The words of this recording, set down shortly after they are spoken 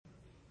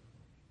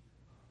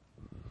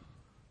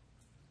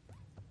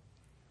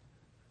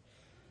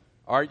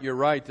Art, you're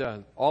right.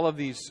 All of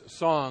these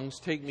songs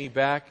take me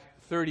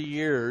back 30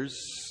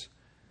 years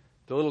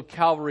to a little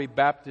Calvary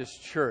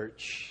Baptist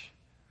church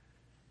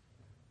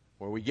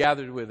where we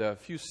gathered with a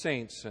few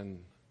saints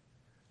and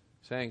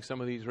sang some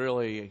of these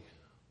really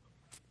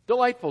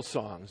delightful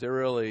songs. They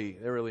really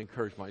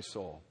encouraged my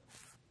soul.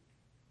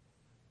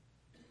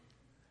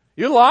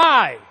 You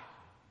lie!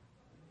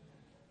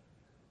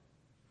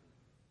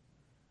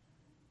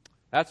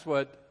 That's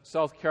what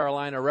South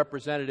Carolina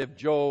Representative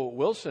Joe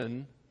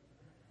Wilson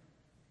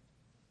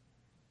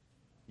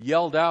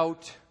yelled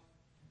out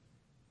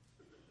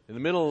in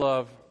the middle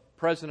of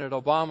President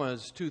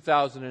Obama's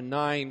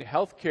 2009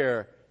 health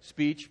care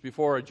speech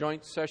before a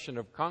joint session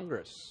of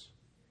Congress.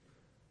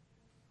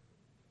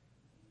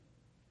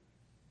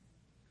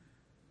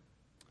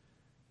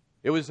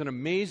 It was an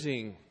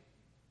amazing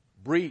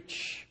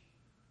breach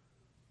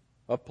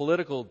of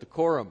political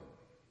decorum.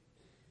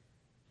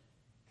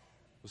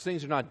 Those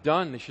things are not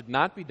done. They should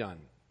not be done.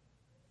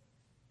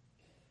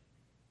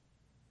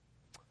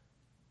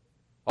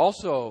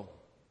 Also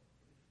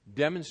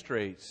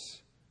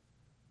demonstrates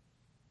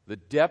the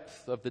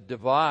depth of the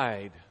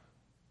divide,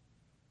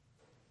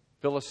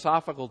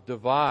 philosophical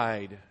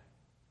divide,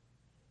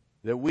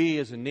 that we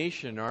as a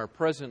nation are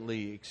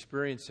presently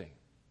experiencing.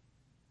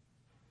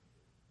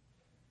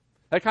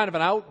 That kind of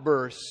an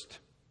outburst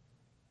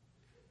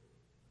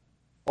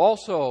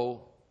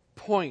also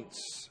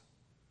points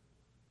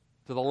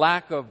to the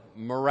lack of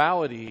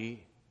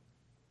morality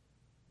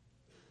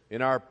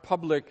in our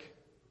public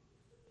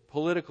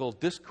political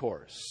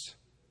discourse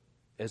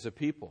as a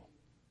people.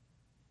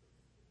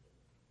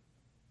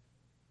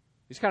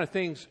 These kind of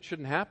things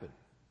shouldn't happen.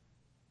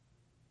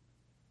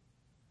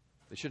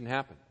 They shouldn't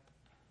happen.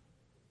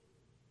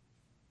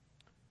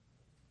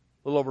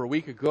 A little over a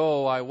week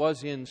ago, I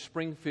was in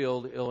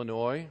Springfield,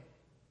 Illinois.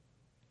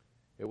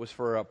 It was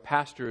for a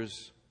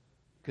pastor's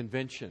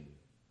convention.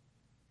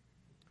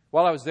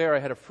 While I was there, I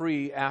had a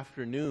free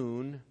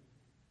afternoon.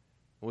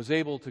 I was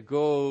able to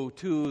go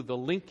to the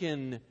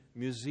Lincoln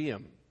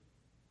Museum.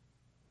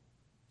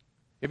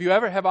 If you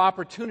ever have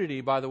opportunity,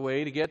 by the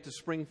way, to get to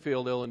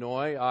Springfield,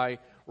 Illinois, I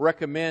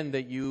recommend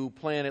that you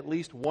plan at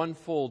least one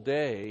full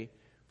day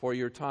for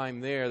your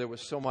time there. There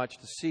was so much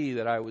to see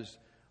that I was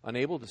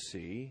unable to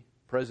see.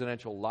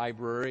 Presidential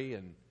library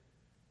and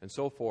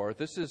so forth.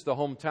 This is the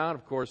hometown,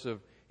 of course,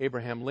 of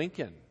Abraham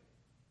Lincoln.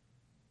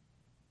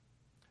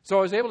 So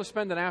I was able to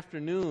spend an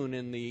afternoon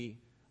in the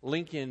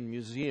Lincoln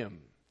Museum.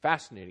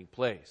 Fascinating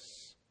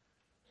place.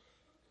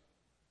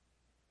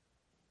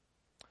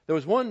 There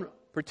was one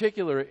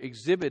particular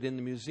exhibit in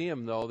the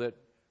museum, though, that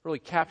really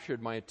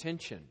captured my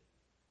attention.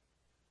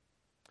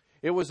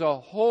 It was a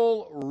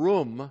whole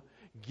room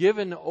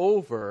given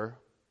over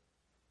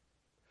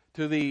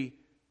to the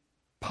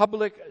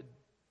public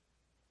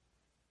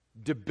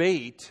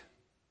debate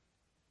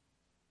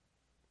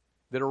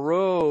that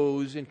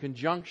arose in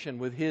conjunction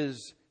with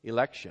his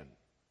election.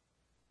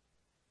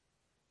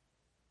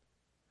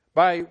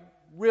 By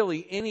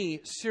really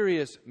any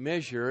serious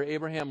measure,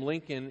 Abraham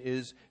Lincoln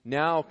is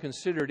now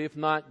considered, if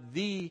not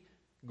the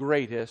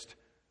greatest,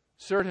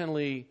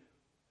 certainly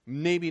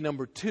maybe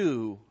number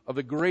 2 of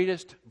the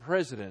greatest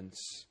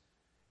presidents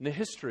in the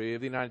history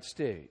of the United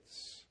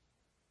States.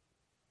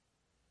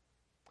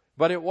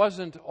 But it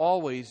wasn't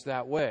always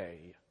that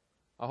way.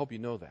 I hope you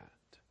know that.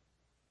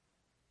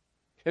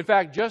 In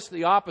fact, just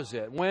the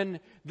opposite.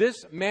 When this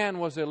man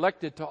was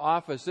elected to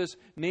office, this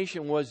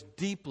nation was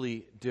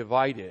deeply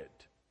divided.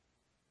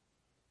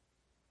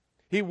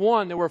 He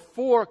won. There were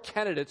 4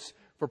 candidates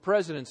for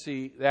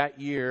presidency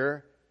that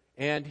year,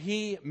 and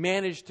he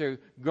managed to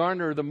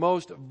garner the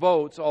most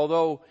votes,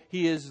 although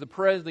he is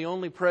the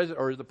only president,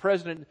 or the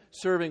president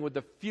serving with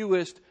the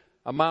fewest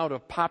amount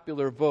of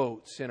popular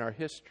votes in our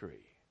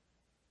history.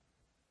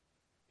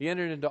 He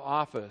entered into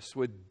office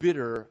with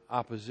bitter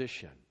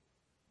opposition.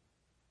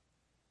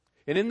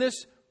 And in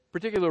this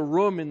particular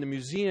room in the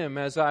museum,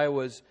 as I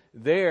was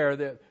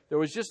there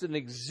was just an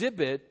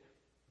exhibit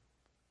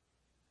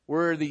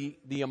where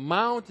the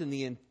amount and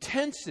the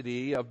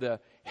intensity of the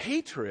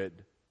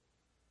hatred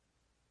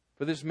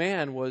for this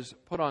man was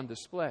put on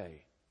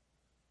display.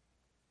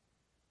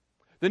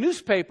 The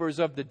newspapers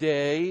of the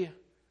day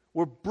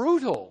were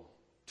brutal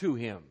to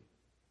him,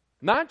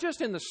 not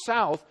just in the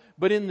South,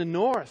 but in the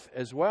North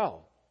as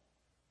well.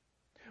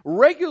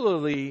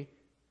 Regularly,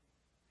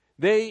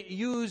 they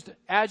used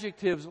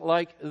adjectives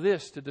like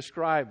this to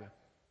describe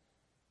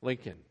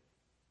Lincoln: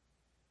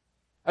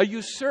 a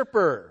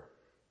usurper,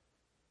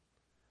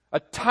 a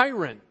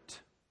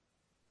tyrant,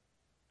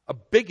 a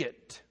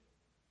bigot,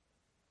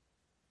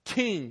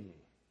 king,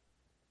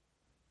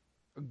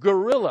 a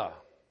guerrilla,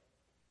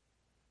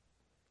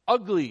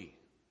 ugly,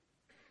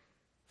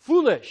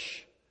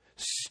 foolish,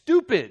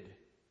 stupid,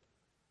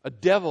 a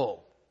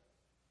devil.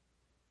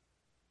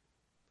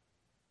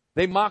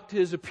 They mocked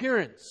his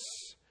appearance.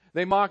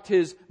 They mocked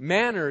his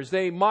manners.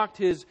 They mocked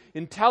his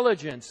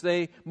intelligence.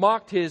 They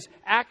mocked his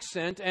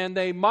accent. And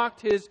they mocked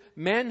his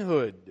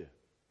manhood.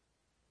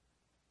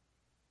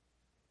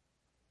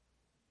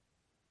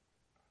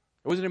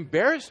 It was an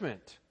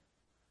embarrassment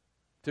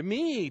to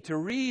me to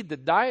read the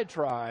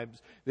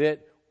diatribes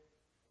that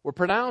were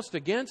pronounced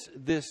against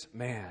this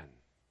man.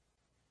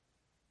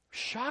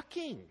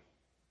 Shocking.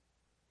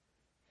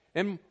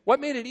 And what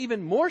made it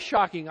even more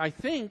shocking, I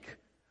think,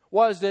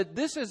 was that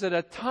this is at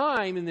a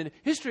time in the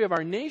history of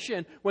our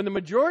nation when the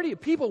majority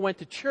of people went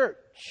to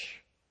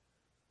church.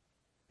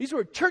 These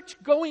were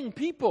church-going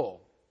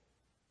people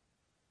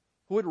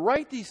who would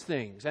write these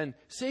things and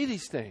say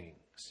these things.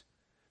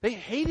 They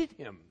hated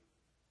him.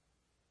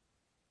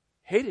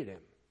 Hated him.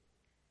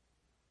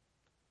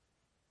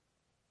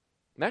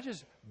 And that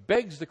just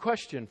begs the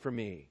question for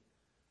me.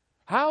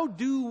 How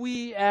do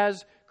we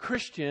as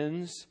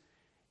Christians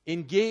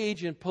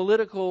engage in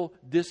political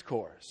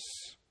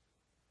discourse?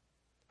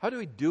 How do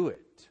we do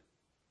it?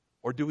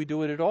 Or do we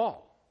do it at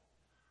all?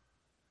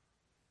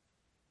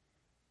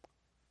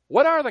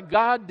 What are the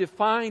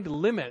God-defined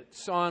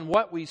limits on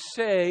what we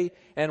say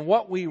and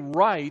what we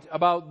write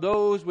about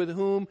those with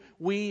whom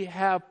we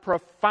have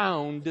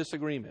profound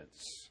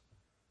disagreements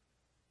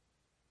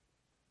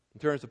in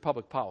terms of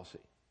public policy?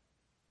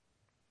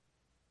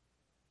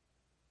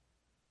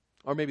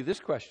 Or maybe this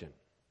question: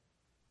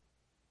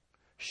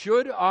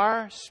 should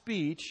our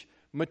speech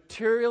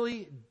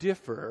materially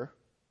differ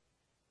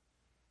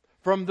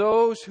from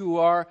those who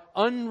are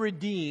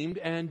unredeemed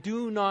and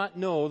do not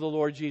know the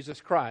Lord Jesus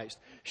Christ?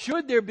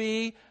 Should there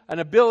be an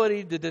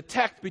ability to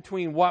detect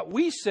between what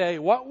we say,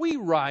 what we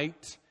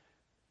write,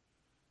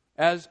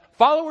 as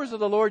followers of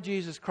the Lord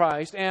Jesus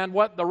Christ, and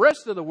what the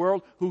rest of the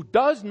world who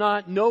does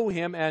not know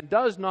Him and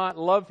does not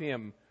love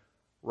Him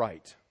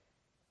write?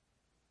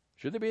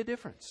 Should there be a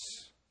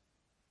difference?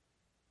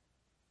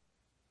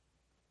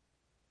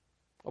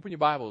 Open your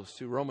Bibles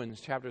to Romans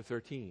chapter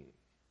 13.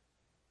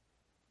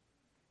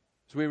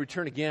 As we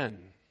return again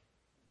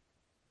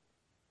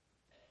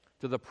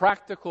to the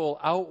practical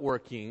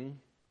outworking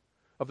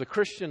of the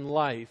Christian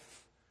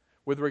life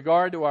with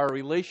regard to our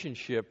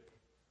relationship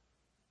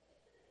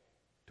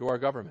to our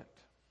government.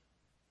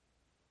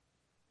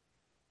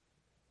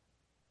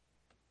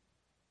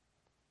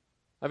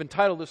 I've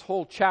entitled this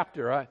whole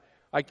chapter,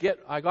 I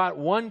got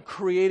one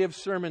creative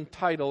sermon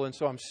title, and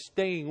so I'm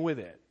staying with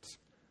it.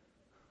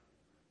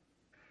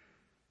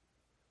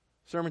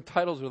 Sermon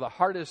titles are the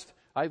hardest,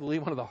 I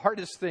believe, one of the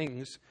hardest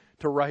things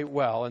to write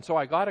well. And so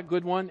I got a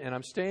good one, and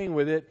I'm staying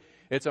with it.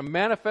 It's a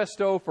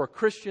manifesto for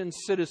Christian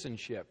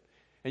citizenship.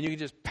 And you can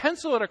just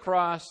pencil it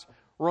across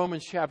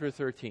Romans chapter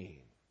 13.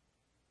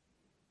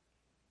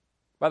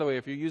 By the way,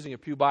 if you're using a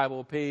Pew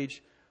Bible,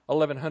 page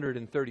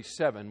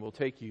 1137 will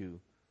take you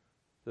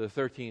to the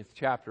 13th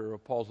chapter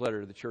of Paul's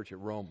letter to the church at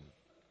Rome.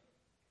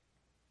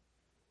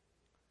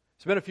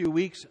 It's been a few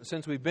weeks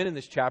since we've been in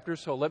this chapter,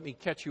 so let me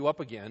catch you up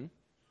again.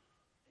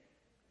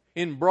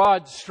 In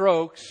broad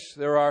strokes,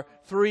 there are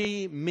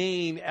three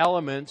main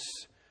elements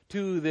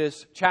to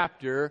this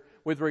chapter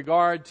with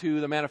regard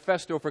to the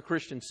Manifesto for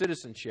Christian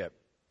Citizenship.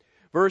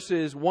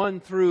 Verses 1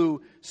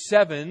 through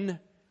 7,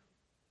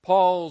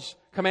 Paul's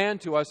command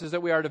to us is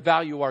that we are to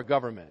value our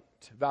government.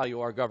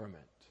 Value our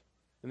government.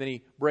 And then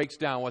he breaks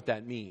down what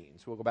that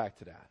means. We'll go back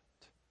to that.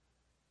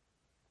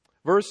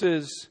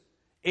 Verses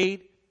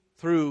 8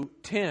 through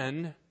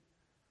 10,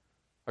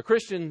 a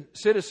Christian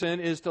citizen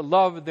is to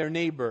love their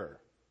neighbor.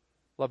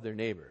 Love their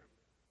neighbor.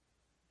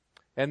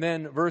 And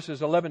then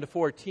verses 11 to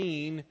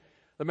 14,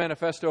 the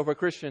Manifesto for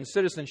Christian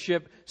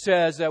Citizenship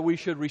says that we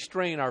should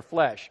restrain our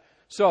flesh.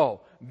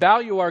 So,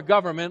 value our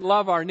government,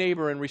 love our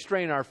neighbor, and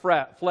restrain our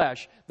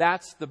flesh.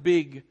 That's the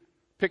big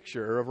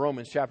picture of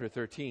Romans chapter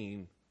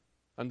 13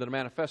 under the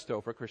Manifesto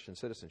for Christian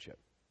Citizenship.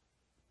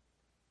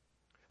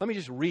 Let me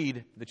just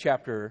read the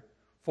chapter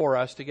for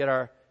us to get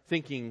our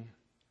thinking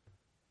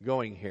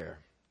going here.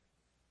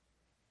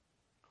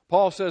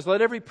 Paul says,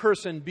 "Let every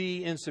person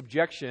be in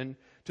subjection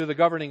to the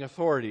governing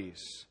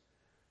authorities.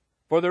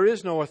 For there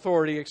is no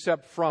authority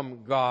except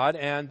from God,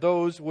 and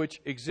those which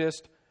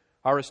exist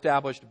are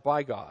established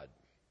by God.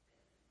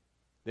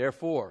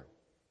 Therefore,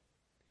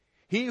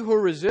 he who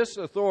resists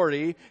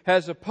authority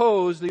has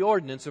opposed the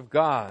ordinance of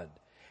God,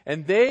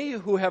 and they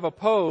who have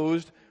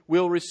opposed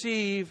will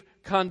receive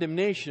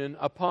condemnation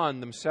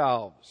upon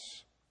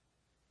themselves.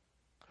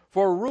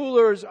 For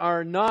rulers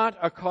are not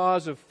a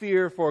cause of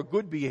fear for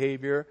good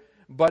behavior,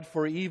 but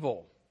for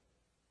evil.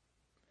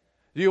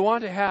 Do you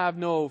want to have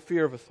no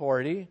fear of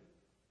authority?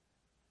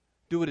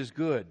 Do what is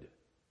good,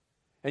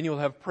 and you'll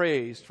have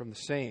praise from the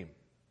same.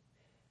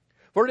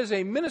 For it is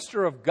a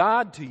minister of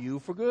God to you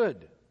for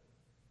good.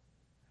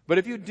 But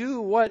if you do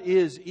what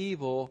is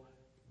evil,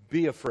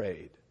 be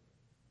afraid.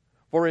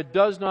 For it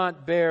does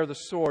not bear the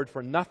sword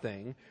for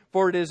nothing,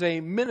 for it is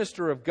a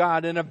minister of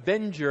God, an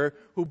avenger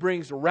who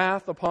brings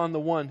wrath upon the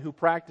one who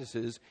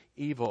practices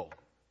evil.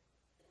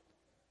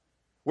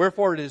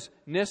 Wherefore it is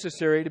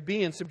necessary to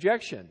be in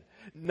subjection,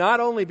 not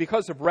only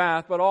because of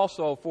wrath, but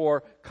also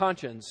for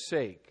conscience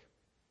sake.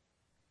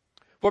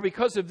 For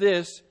because of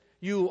this,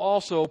 you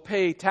also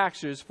pay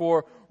taxes,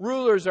 for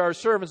rulers are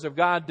servants of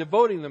God,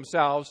 devoting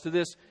themselves to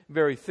this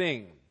very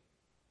thing.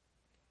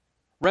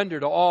 Render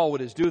to all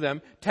what is due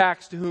them,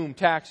 tax to whom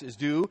tax is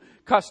due,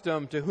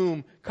 custom to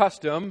whom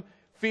custom,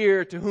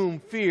 Fear to whom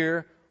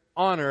fear,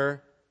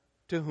 honor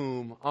to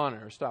whom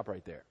honor. Stop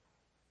right there.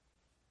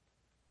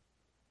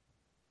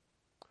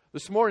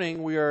 This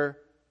morning we are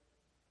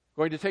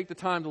going to take the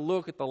time to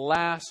look at the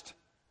last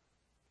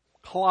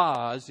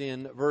clause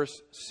in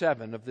verse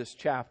 7 of this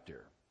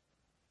chapter.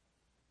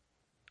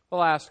 The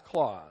last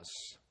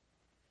clause.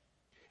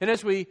 And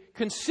as we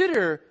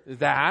consider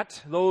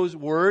that, those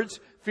words,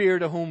 fear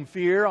to whom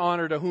fear,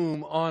 honor to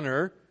whom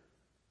honor,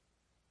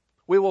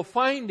 we will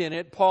find in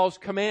it Paul's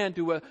command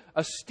to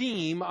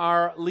esteem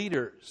our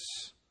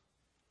leaders.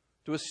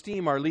 To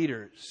esteem our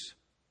leaders.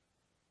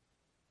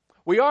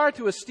 We are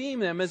to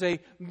esteem them as a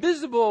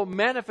visible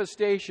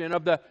manifestation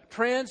of the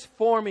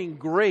transforming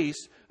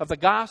grace of the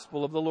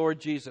gospel of the Lord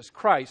Jesus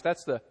Christ.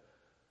 That's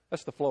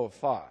the flow of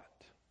thought.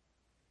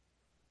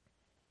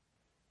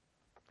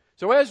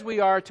 So as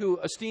we are to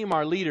esteem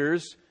our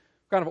leaders,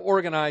 kind of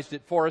organized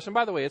it for us. And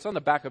by the way, it's on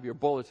the back of your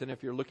bulletin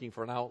if you're looking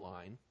for an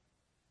outline.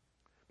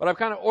 But I've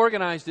kind of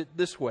organized it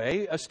this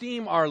way.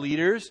 Esteem our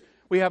leaders.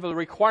 We have a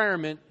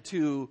requirement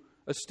to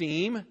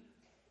esteem,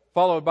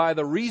 followed by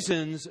the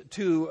reasons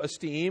to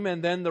esteem,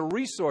 and then the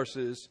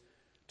resources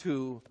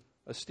to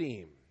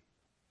esteem.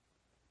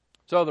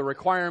 So the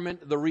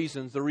requirement, the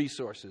reasons, the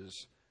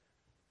resources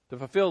to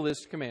fulfill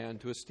this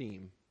command to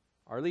esteem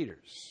our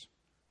leaders.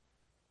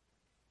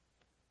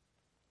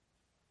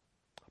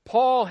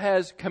 Paul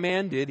has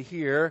commanded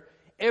here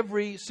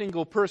every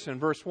single person,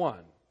 verse 1,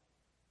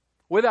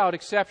 without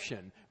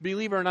exception,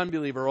 believer and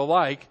unbeliever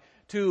alike,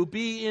 to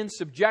be in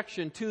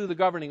subjection to the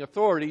governing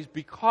authorities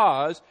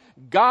because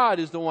God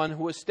is the one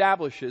who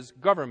establishes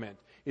government.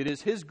 It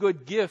is His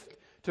good gift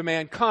to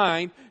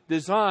mankind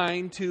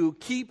designed to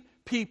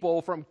keep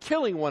people from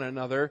killing one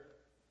another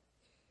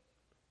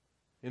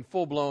in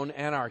full-blown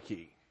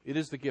anarchy. It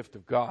is the gift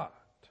of God.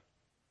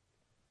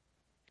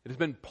 It has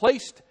been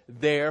placed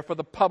there for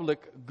the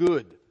public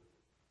good.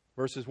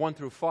 Verses 1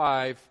 through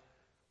 5,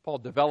 Paul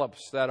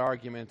develops that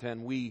argument,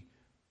 and we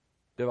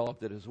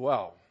developed it as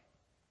well.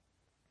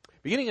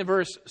 Beginning in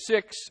verse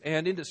 6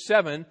 and into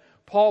 7,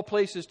 Paul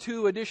places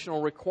two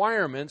additional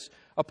requirements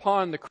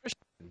upon the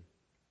Christian. He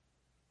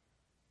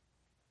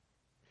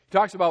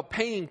talks about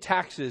paying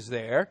taxes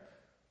there.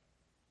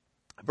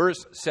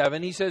 Verse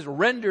 7, he says,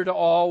 render to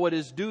all what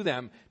is due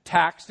them,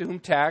 tax to whom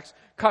tax,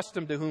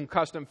 custom to whom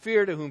custom,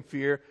 fear to whom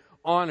fear,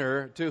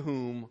 honor to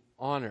whom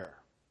honor.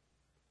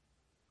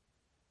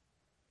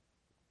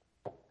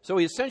 So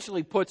he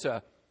essentially puts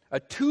a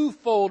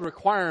twofold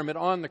requirement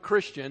on the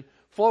Christian,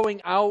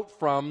 flowing out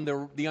from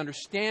the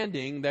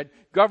understanding that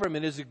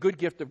government is a good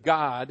gift of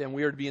God and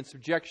we are to be in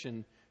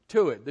subjection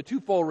to it. The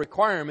twofold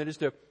requirement is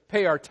to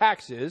pay our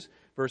taxes,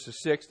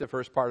 verses 6, the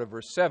first part of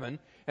verse 7.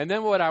 And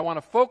then what I want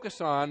to focus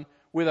on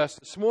with us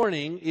this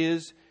morning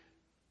is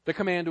the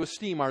command to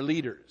esteem our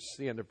leaders,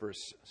 the end of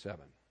verse 7,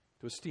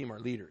 to esteem our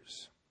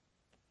leaders.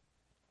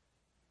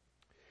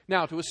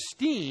 Now, to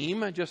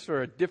esteem, just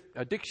for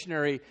a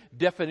dictionary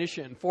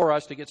definition for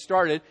us to get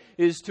started,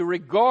 is to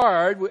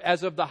regard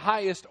as of the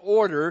highest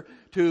order,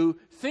 to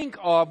think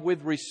of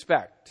with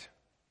respect.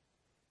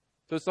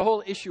 So it's the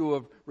whole issue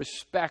of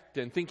respect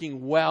and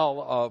thinking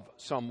well of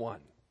someone,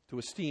 to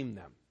esteem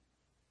them.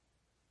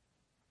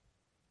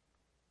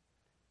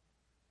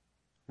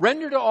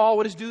 Render to all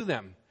what is due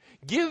them.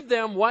 Give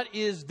them what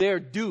is their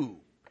due.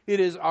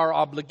 It is our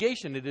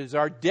obligation. It is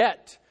our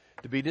debt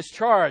to be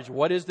discharged.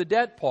 What is the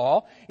debt,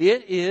 Paul?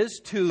 It is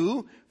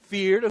to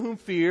fear to whom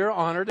fear,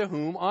 honor to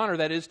whom honor.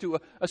 That is to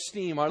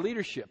esteem our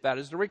leadership. That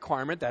is the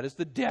requirement. That is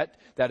the debt.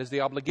 That is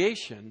the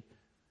obligation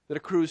that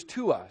accrues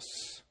to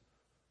us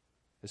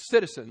as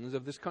citizens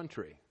of this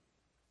country.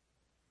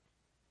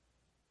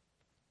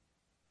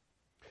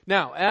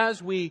 Now,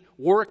 as we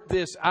work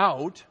this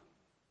out,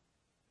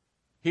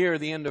 here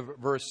at the end of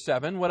verse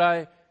 7, what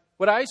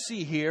I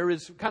see here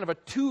is kind of a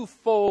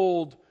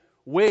twofold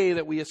way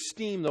that we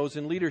esteem those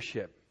in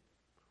leadership.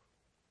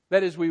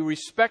 That is, we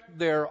respect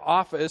their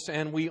office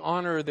and we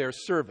honor their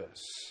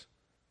service.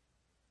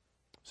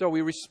 So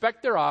we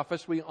respect their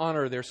office, we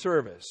honor their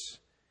service.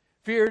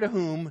 Fear to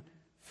whom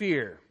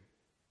fear.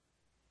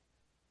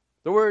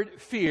 The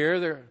word fear,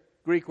 the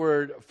Greek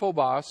word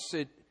phobos,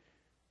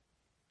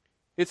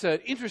 it's an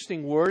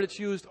interesting word. It's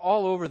used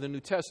all over the New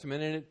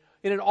Testament,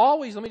 and it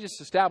always, let me just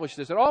establish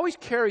this, it always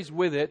carries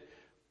with it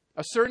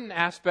a certain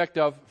aspect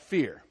of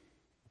fear.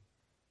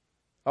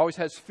 Always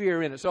has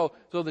fear in it. So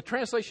the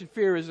translation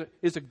fear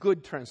is a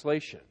good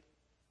translation.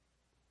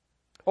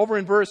 Over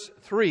in verse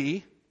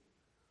 3,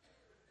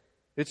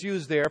 it's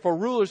used there, for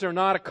rulers are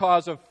not a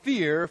cause of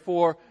fear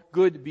for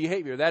good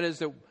behavior. That is,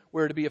 that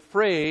we're to be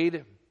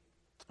afraid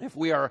if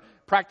we are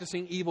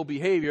practicing evil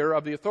behavior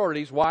of the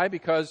authorities. Why?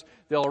 Because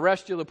they'll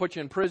arrest you, they'll put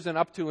you in prison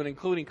up to and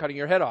including cutting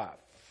your head off.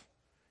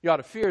 You ought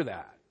to fear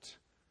that.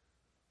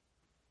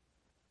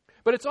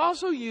 But it's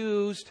also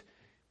used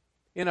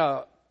in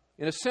a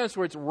sense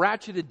where it's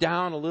ratcheted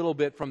down a little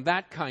bit from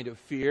that kind of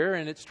fear,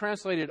 and it's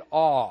translated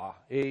awe,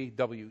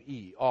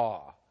 A-W-E,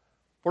 awe.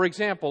 For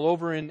example,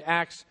 over in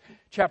Acts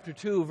chapter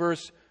 2,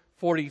 verse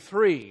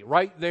 43,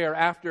 right there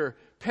after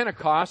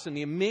Pentecost and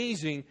the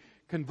amazing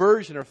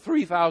conversion of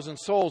 3,000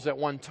 souls at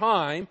one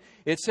time,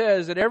 it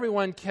says that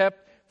everyone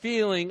kept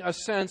feeling a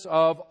sense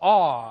of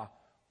awe.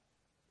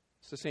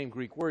 It's the same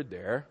Greek word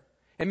there.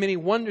 And many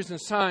wonders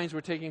and signs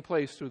were taking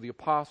place through the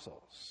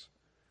apostles.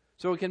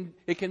 So it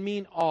can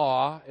mean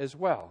awe as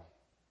well.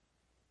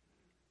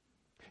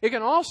 It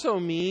can also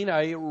mean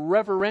a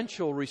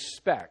reverential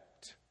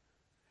respect.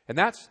 And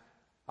that's,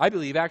 I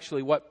believe,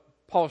 actually what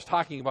Paul is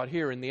talking about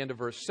here in the end of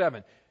verse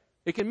 7.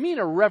 It can mean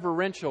a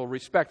reverential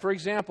respect. For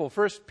example,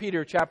 1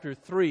 Peter chapter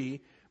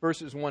 3,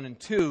 verses 1 and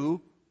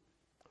 2,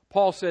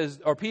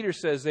 Peter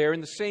says there,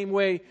 in the same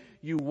way,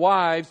 you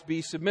wives,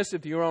 be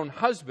submissive to your own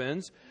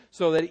husbands,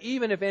 so that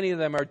even if any of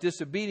them are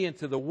disobedient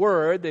to the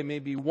word, they may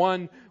be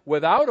won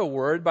without a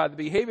word by the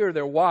behavior of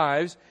their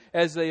wives,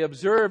 as they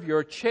observe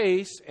your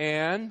chaste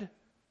and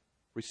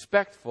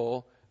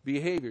respectful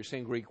behavior.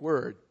 Same Greek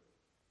word.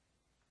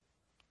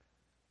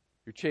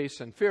 Your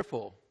chaste and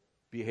fearful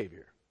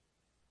behavior.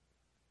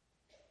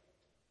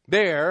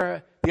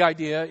 There, the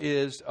idea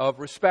is of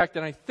respect,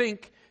 and I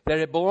think that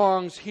it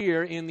belongs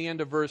here in the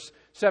end of verse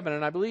 7.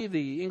 And I believe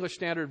the English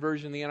Standard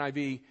Version, the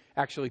NIV,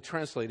 actually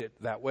translate it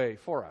that way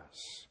for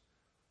us.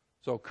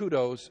 So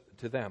kudos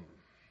to them.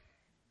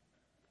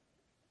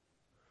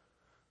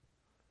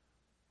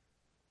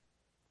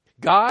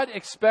 God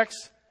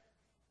expects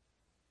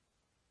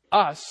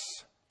us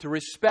to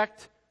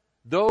respect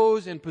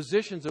those in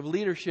positions of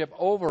leadership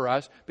over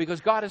us because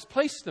God has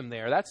placed them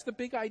there. That's the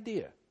big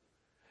idea.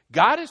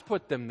 God has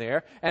put them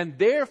there, and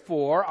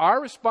therefore our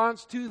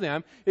response to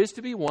them is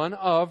to be one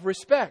of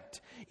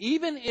respect,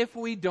 even if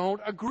we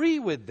don't agree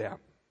with them.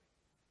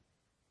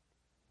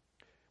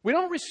 We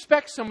don't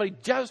respect somebody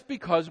just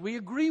because we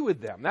agree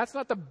with them. That's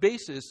not the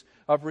basis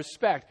of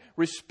respect.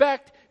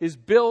 Respect is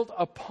built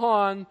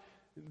upon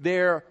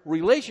their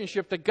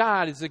relationship to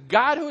God. It's the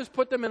God who has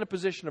put them in a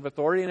position of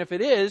authority, and if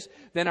it is,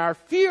 then our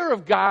fear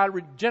of God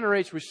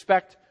generates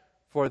respect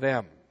for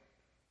them.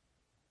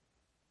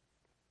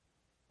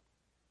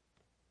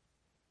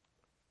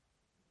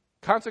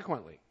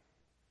 Consequently,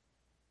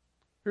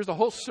 here's the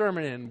whole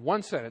sermon in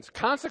one sentence.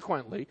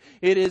 Consequently,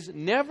 it is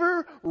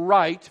never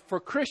right for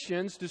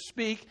Christians to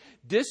speak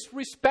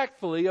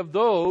disrespectfully of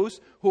those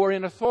who are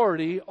in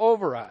authority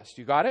over us.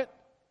 You got it?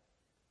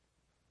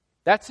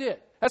 That's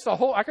it. That's the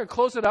whole. I could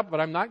close it up, but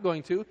I'm not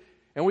going to.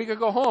 And we could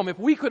go home if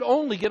we could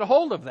only get a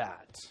hold of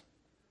that.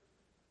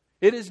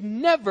 It is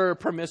never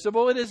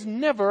permissible. It is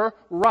never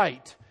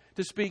right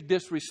to speak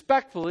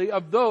disrespectfully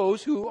of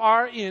those who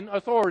are in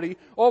authority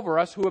over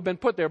us, who have been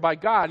put there by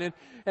God.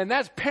 And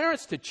that's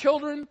parents to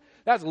children.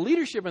 That's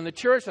leadership in the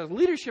church. That's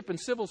leadership in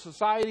civil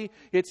society.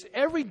 It's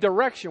every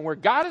direction where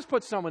God has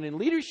put someone in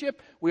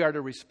leadership, we are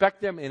to respect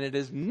them, and it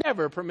is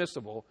never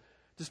permissible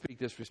to speak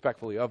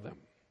disrespectfully of them.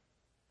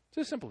 It's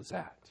as simple as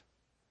that.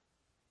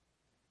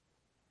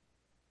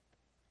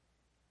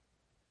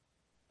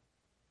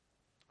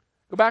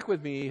 Go back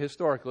with me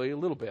historically a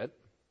little bit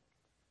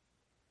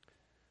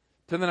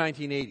to the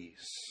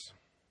 1980s.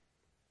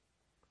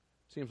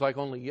 Seems like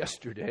only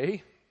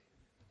yesterday.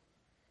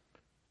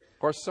 Of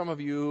course, some of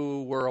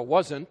you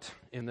wasn't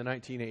in the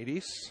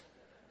 1980s.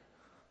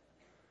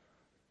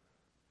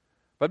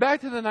 But back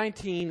to the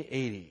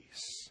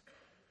 1980s.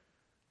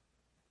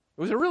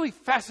 It was a really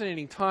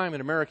fascinating time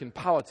in American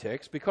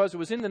politics because it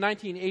was in the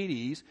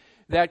 1980s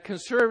that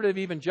conservative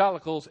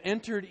evangelicals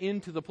entered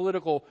into the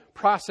political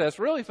process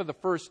really for the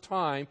first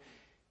time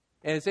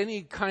as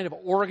any kind of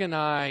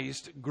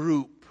organized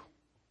group.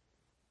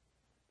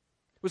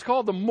 It was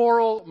called the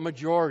moral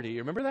majority. You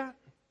remember that?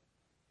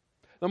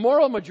 The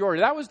moral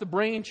majority. That was the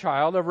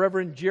brainchild of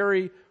Reverend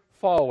Jerry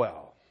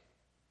Falwell,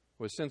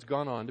 who has since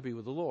gone on to be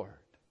with the Lord.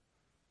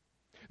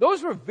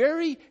 Those were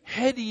very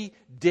heady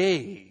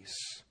days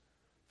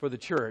for the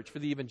church, for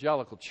the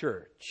evangelical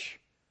church.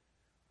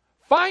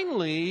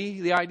 Finally,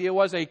 the idea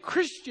was a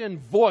Christian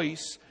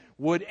voice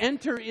would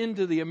enter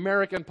into the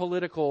American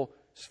political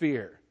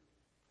sphere.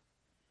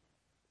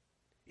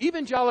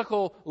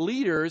 Evangelical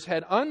leaders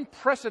had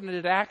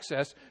unprecedented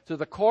access to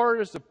the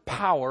corridors of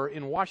power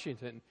in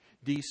Washington,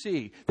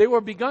 D.C. They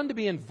were begun to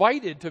be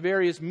invited to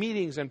various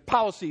meetings and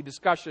policy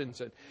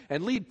discussions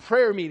and lead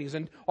prayer meetings.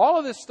 And all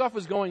of this stuff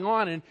was going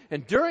on.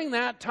 And during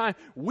that time,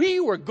 we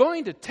were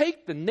going to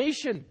take the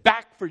nation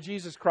back for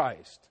Jesus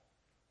Christ.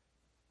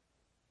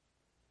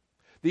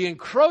 The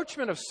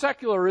encroachment of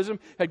secularism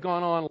had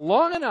gone on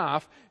long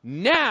enough.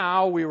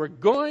 Now we were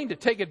going to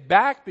take it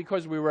back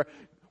because we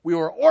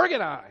were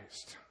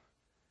organized.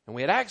 And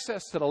we had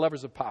access to the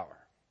levers of power.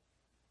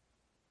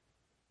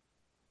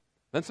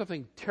 Then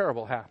something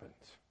terrible happened.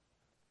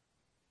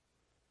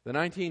 The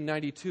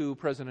 1992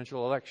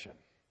 presidential election.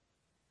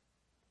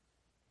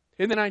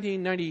 In the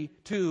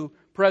 1992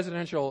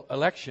 presidential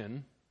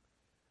election,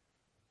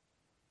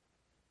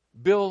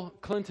 Bill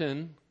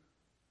Clinton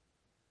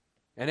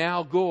and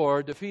Al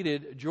Gore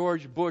defeated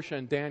George Bush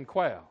and Dan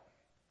Quayle.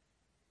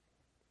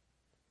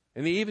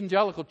 And the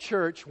evangelical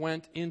church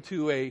went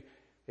into a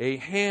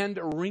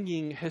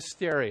hand-wringing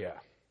hysteria.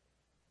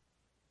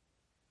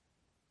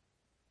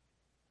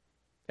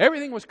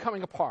 Everything was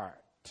coming apart.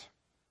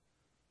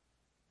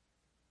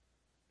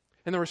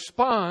 And the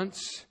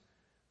response,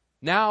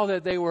 now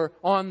that they were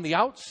on the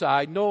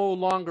outside, no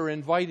longer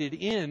invited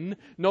in,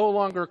 no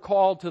longer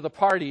called to the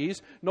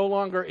parties, no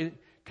longer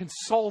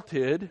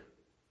consulted,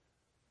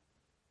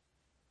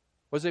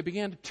 was they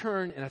began to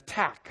turn and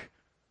attack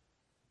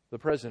the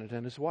president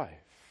and his wife.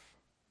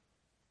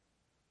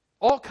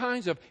 All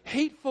kinds of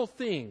hateful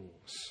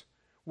things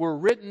were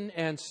written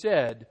and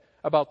said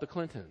about the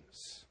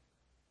Clintons.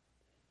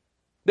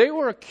 They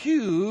were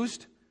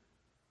accused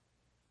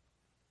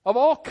of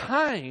all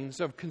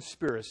kinds of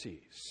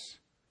conspiracies.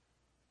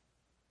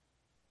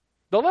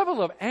 The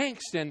level of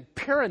angst and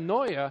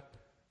paranoia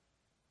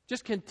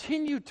just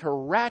continued to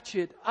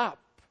ratchet up.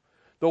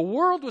 The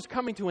world was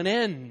coming to an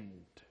end.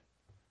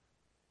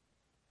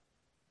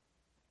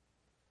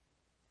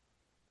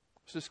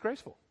 It was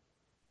disgraceful.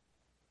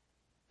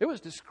 It was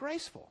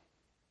disgraceful.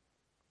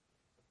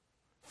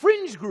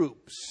 Fringe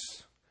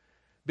groups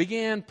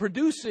began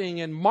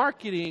producing and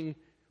marketing,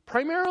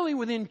 primarily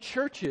within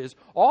churches,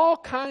 all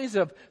kinds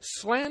of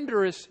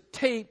slanderous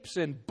tapes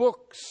and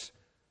books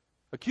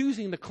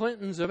accusing the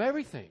Clintons of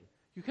everything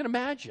you can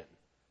imagine.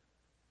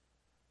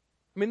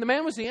 I mean, the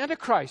man was the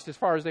Antichrist as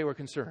far as they were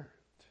concerned.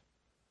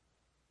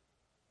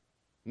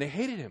 And they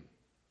hated him.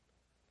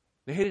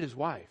 They hated his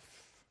wife.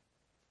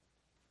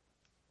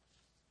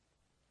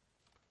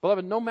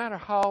 Beloved, no matter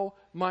how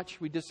much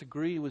we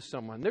disagree with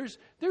someone,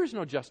 there's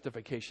no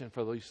justification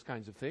for these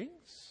kinds of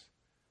things.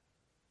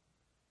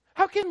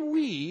 How can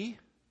we,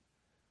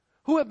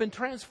 who have been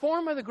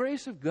transformed by the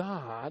grace of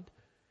God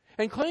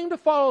and claim to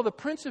follow the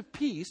Prince of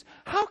Peace,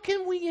 how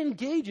can we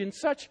engage in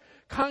such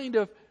kind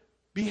of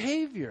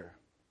behavior,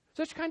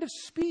 such kind of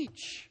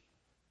speech?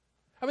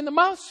 I mean, the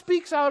mouth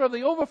speaks out of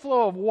the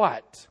overflow of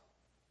what?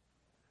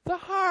 The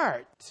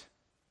heart.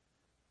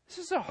 This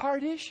is a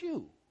hard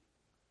issue.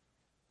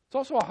 It's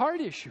also a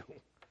hard issue.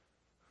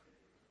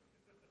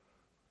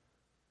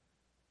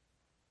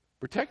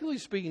 Particularly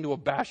speaking to a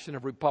bastion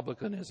of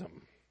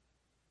republicanism.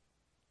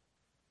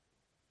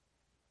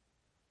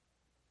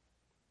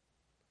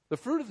 The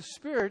fruit of the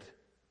Spirit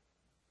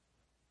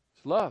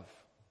is love,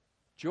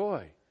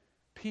 joy,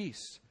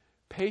 peace,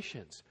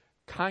 patience,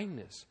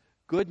 kindness,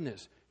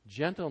 goodness,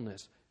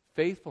 gentleness,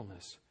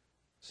 faithfulness,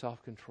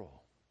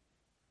 self-control.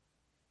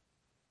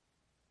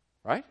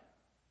 Right?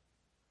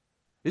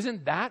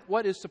 Isn't that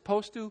what is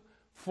supposed to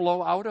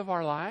flow out of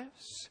our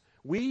lives?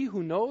 We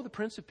who know the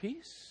Prince of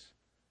Peace?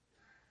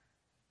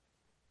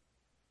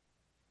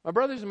 My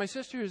brothers and my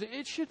sisters,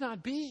 it should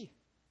not be.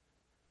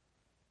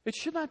 It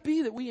should not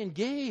be that we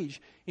engage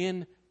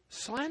in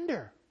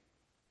slander,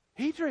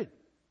 hatred.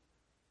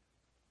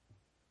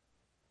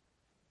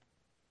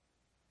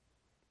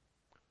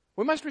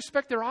 We must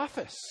respect their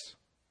office.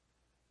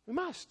 We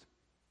must.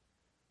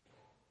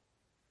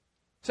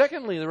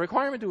 Secondly, the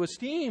requirement to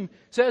esteem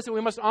says that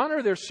we must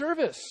honor their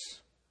service.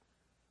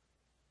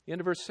 The end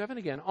of verse 7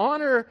 again.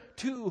 Honor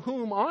to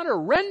whom honor.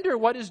 Render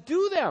what is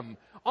due them.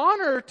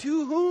 Honor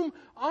to whom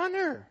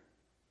honor.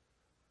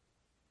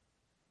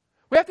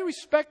 We have to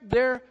respect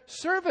their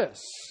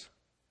service.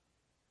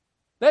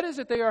 That is,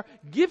 that they are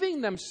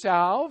giving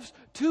themselves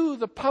to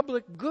the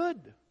public good.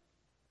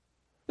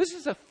 This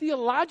is a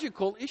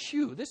theological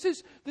issue. This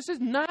is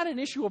not an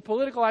issue of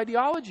political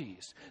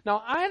ideologies.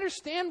 Now, I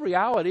understand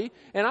reality,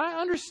 and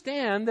I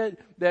understand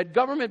that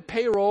government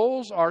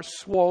payrolls are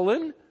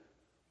swollen.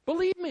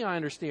 Believe me, I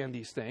understand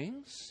these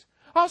things.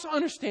 I also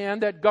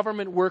understand that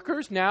government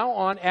workers now,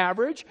 on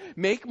average,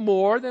 make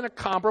more than a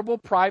comparable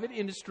private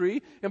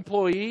industry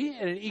employee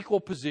in an equal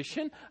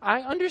position.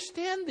 I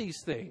understand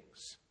these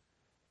things.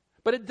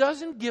 But it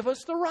doesn't give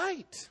us the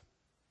right.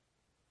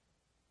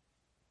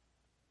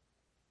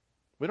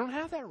 We don't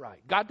have that right.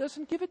 God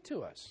doesn't give it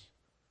to us.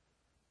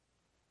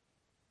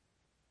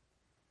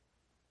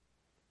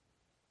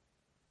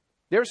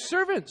 They're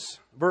servants,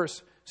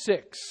 verse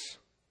 6.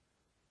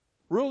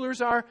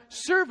 Rulers are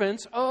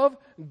servants of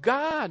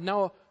God.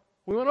 Now,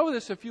 we went over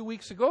this a few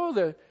weeks ago.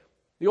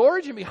 The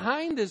origin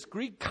behind this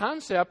Greek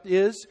concept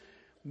is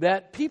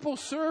that people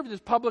served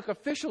as public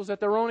officials at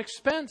their own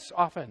expense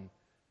often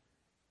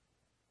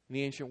in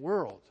the ancient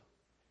world.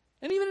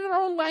 And even in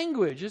our own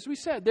language, as we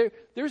said,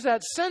 there's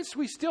that sense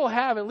we still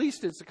have, at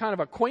least it's a kind of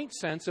a quaint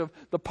sense of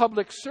the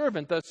public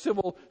servant, the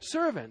civil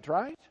servant,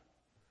 right?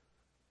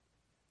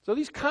 So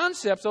these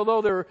concepts,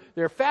 although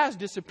they're fast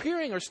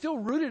disappearing, are still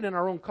rooted in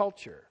our own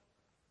culture.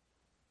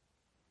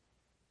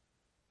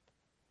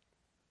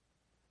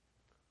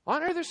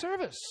 Honor their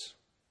service,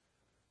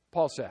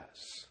 Paul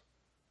says.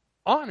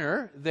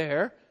 Honor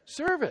their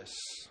service.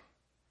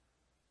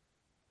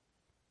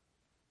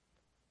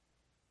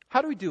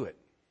 How do we do it?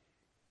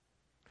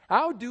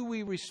 How do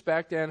we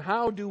respect and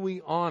how do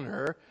we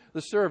honor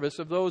the service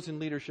of those in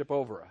leadership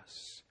over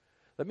us?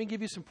 Let me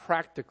give you some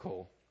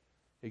practical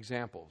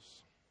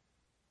examples.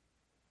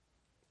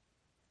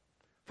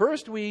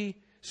 First, we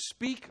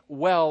speak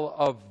well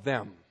of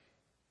them.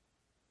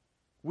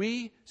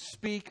 We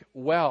speak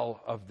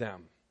well of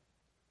them.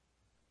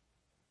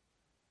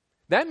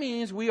 That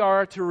means we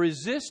are to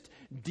resist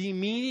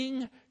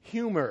demeaning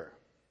humor.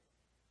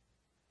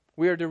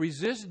 We are to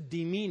resist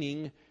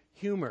demeaning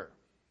humor.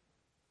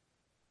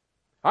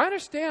 I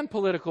understand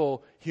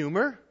political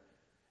humor,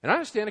 and I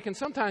understand it can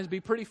sometimes be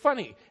pretty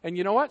funny. And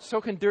you know what?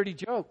 So can dirty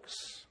jokes.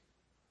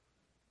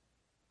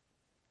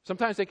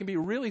 Sometimes they can be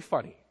really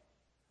funny.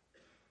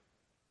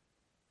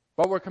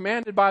 But we're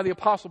commanded by the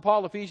Apostle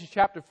Paul, Ephesians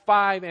chapter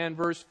 5 and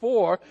verse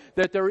 4,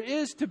 that there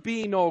is to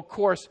be no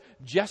coarse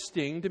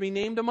jesting to be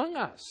named among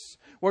us.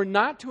 We're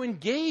not to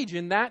engage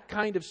in that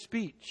kind of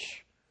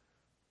speech.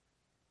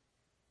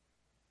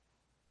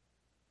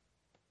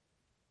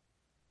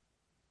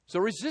 So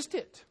resist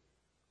it.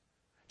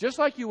 Just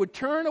like you would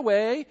turn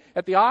away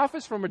at the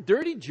office from a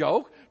dirty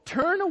joke,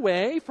 turn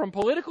away from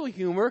political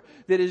humor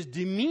that is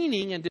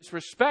demeaning and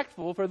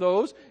disrespectful for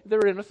those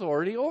that are in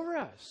authority over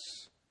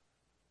us.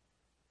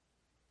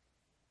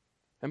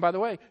 And by the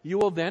way, you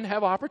will then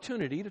have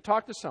opportunity to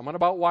talk to someone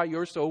about why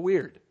you're so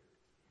weird.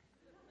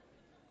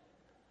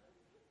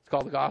 It's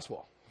called the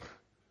gospel.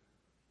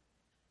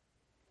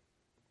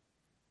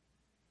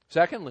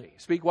 Secondly,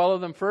 speak well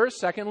of them first.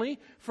 Secondly,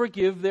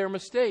 forgive their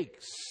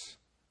mistakes.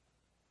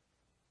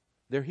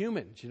 They're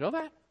humans. You know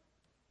that?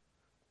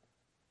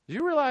 Do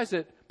you realize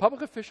that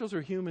public officials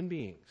are human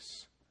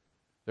beings?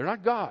 They're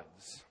not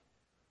gods.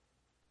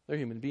 They're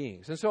human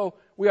beings. And so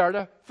we are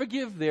to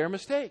forgive their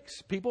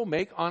mistakes. People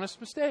make honest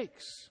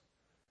mistakes.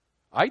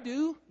 I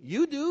do,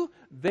 you do,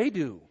 they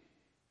do.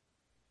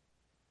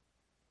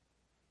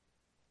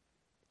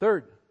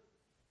 Third,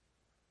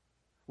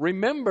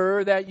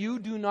 remember that you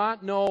do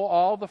not know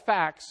all the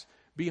facts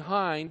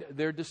behind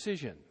their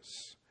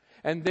decisions.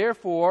 And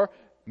therefore,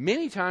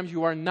 many times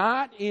you are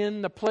not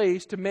in the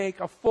place to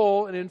make a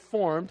full and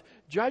informed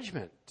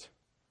judgment.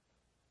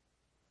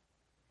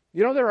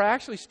 You know, there are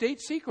actually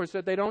state secrets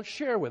that they don't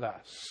share with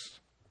us.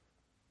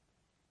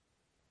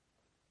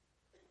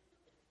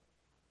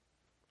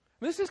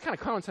 This is kind of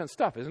common sense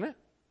stuff, isn't it?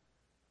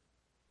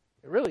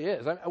 It really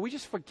is. We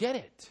just forget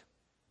it.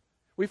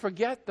 We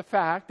forget the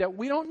fact that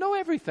we don't know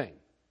everything.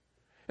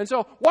 And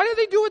so, why did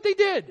they do what they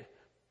did?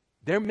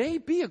 There may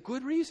be a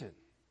good reason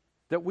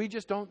that we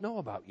just don't know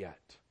about yet.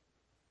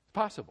 It's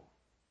possible.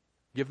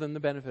 Give them the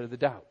benefit of the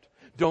doubt.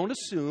 Don't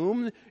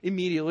assume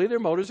immediately their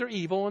motives are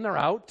evil and they're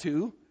out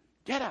to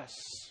get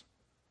us.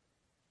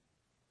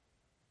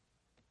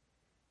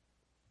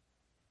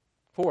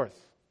 Fourth,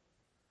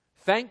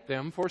 thank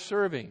them for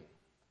serving.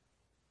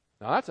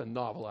 Now that's a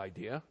novel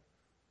idea.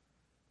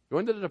 Go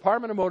into the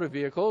Department of Motor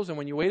Vehicles, and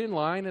when you wait in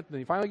line, and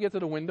you finally get to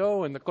the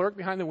window, and the clerk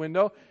behind the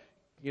window,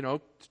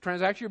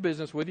 transact your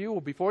business with you,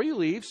 well, before you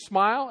leave,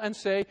 smile and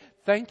say,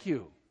 thank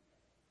you.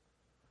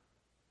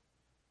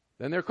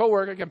 Then their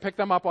coworker can pick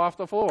them up off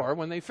the floor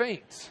when they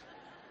faint.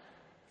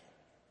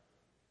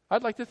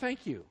 I'd like to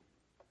thank you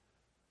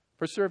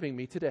for serving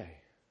me today.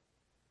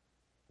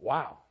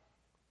 Wow.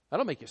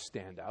 That'll make you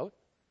stand out.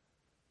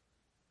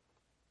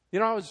 I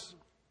don't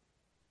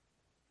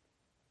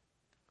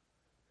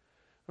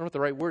know what the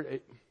right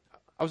word.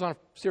 I was on a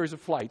series of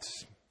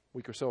flights a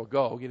week or so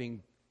ago,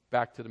 getting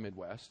back to the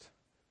Midwest.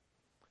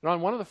 And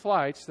on one of the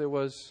flights, there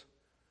was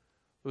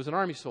an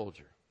Army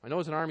soldier. I know it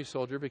was an Army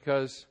soldier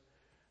because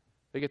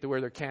they get to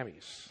wear their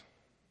camis.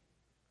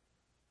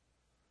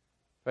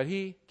 But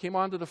he came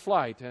onto the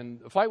flight, and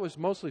the flight was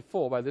mostly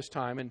full by this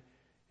time, and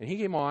he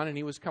came on, and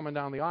he was coming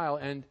down the aisle,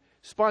 and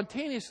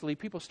spontaneously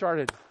people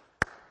started,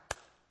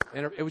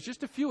 and it was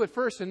just a few at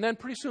first, and then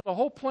pretty soon the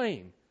whole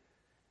plane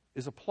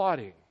is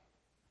applauding.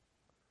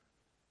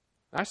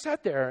 I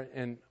sat there,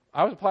 and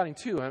I was applauding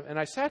too, and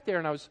I sat there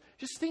and I was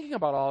just thinking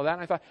about all of that,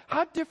 and I thought,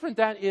 how different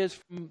that is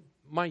from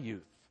my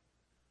youth.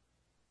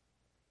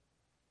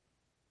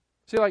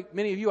 See, like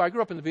many of you, I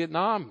grew up in the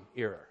Vietnam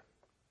era.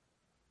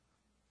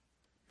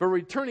 If a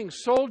returning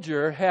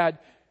soldier had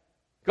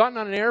gotten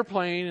on an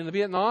airplane in the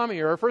Vietnam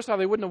era, first off,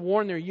 they wouldn't have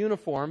worn their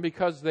uniform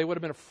because they would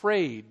have been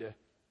afraid.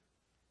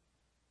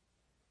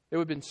 They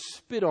would have been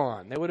spit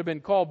on. They would have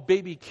been called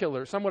baby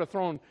killers. Some would have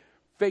thrown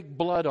fake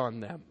blood on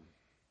them.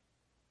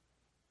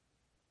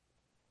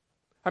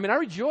 I mean, I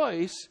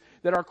rejoice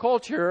that our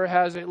culture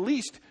has at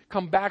least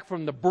come back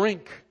from the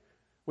brink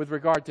with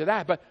regard to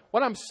that. But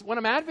what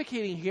I'm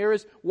advocating here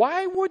is,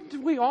 why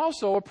wouldn't we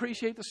also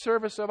appreciate the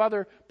service of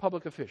other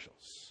public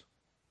officials?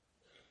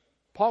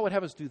 Paul would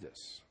have us do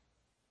this.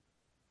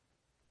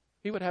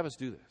 He would have us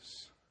do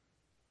this.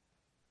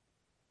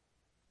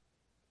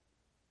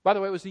 By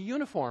the way, it was the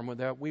uniform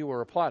that we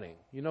were applauding.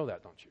 You know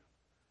that, don't you?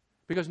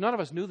 Because none of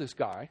us knew this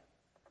guy.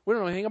 We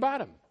don't know anything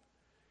about him.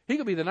 He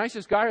could be the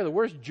nicest guy or the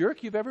worst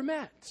jerk you've ever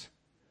met.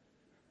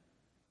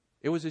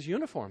 It was his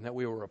uniform that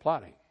we were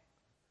applauding.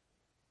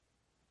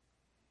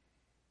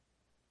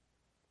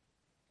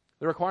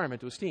 The requirement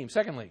to esteem.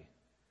 Secondly,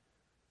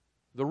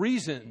 the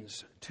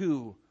reasons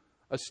to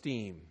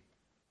esteem.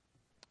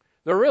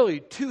 There are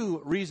really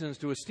two reasons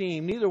to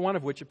esteem, neither one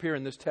of which appear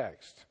in this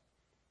text.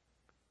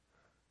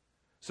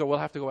 So we'll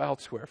have to go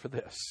elsewhere for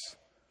this.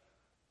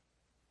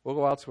 We'll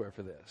go elsewhere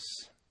for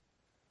this.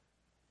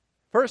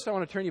 First, I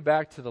want to turn you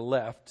back to the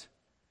left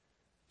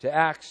to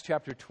Acts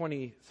chapter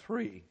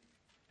 23.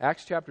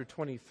 Acts chapter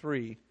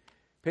 23,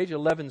 page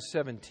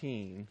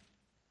 1117.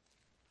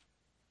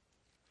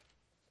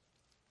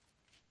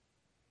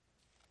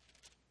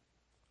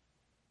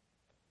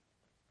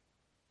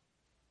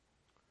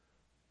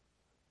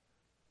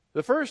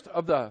 The first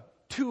of the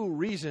two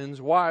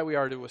reasons why we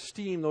are to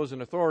esteem those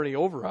in authority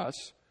over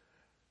us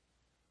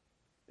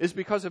is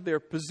because of their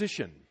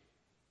position.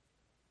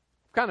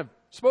 I've kind of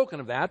spoken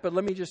of that, but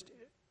let me just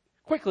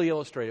quickly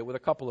illustrate it with a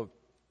couple of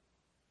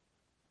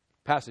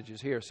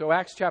passages here. So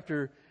Acts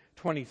chapter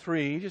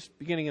 23, just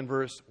beginning in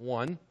verse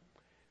 1,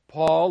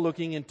 Paul,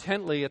 looking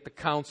intently at the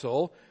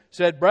council,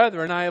 said,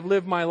 "Brethren, I have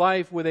lived my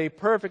life with a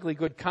perfectly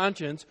good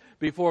conscience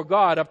before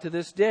God up to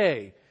this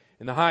day."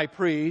 And the high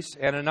priest,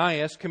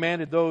 Ananias,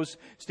 commanded those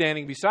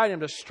standing beside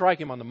him to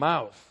strike him on the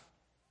mouth.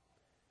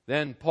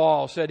 Then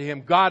Paul said to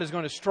him, "God is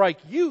going to strike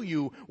you,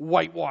 you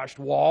whitewashed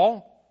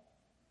wall."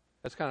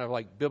 That's kind of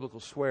like biblical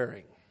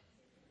swearing.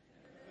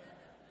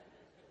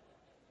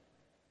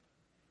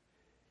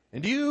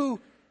 "And do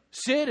you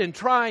sit and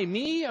try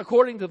me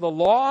according to the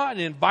law and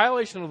in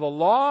violation of the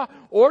law,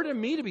 order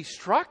me to be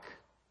struck?"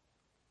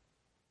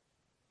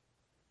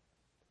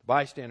 The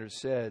bystanders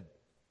said,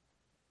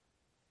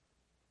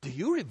 "Do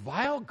you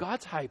revile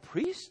God's high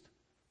priest?"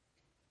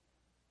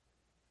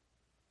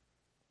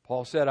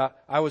 Paul said,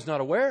 I was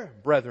not aware,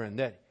 brethren,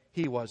 that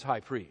he was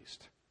high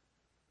priest.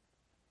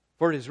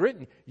 For it is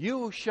written,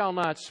 you shall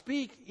not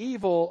speak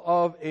evil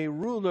of a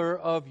ruler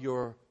of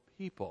your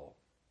people.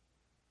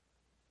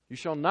 You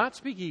shall not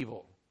speak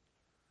evil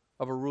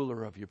of a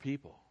ruler of your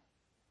people.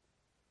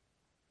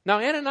 Now,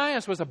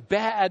 Ananias was a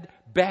bad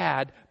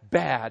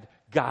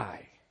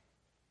guy.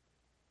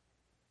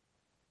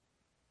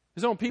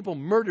 His own people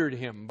murdered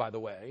him, by the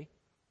way,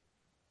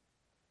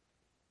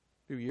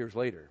 a few years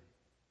later.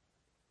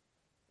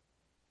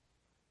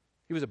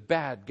 He was a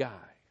bad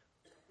guy.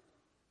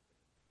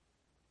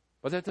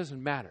 But that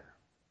doesn't matter.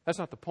 That's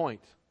not the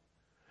point.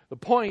 The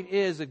point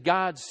is that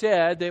God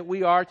said that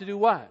we are to do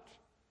what?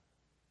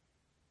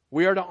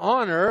 We are to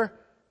honor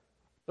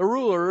the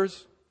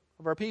rulers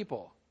of our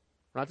people,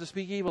 not to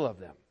speak evil of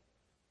them.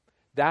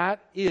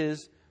 That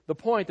is the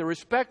point. The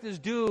respect is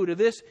due to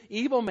this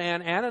evil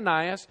man,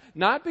 Ananias,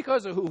 not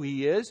because of who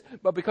he is,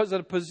 but because of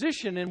the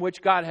position in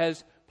which God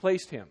has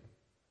placed him.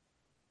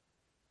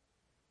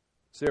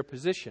 It's their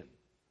position.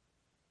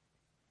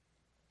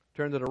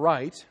 Turn to the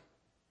right.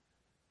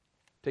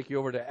 Take you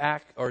over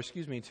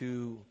to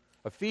to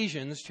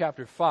Ephesians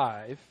chapter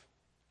 5.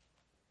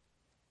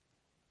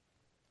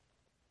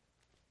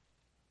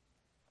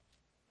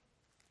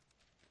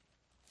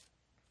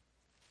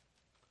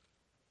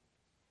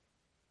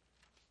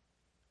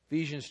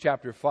 Ephesians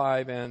chapter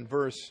 5 and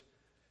verse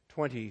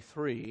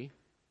 23.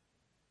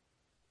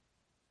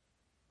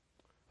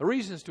 The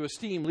reasons to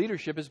esteem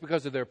leadership is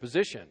because of their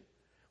position.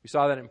 We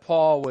saw that in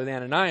Paul with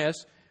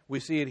Ananias. We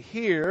see it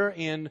here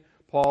in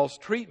Paul's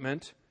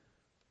treatment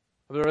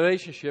of the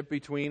relationship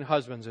between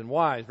husbands and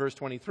wives. Verse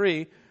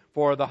 23,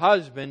 for the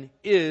husband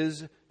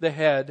is the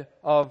head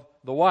of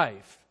the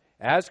wife,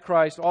 as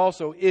Christ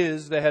also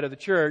is the head of the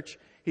church,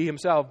 he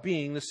himself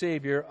being the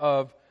Savior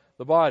of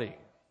the body.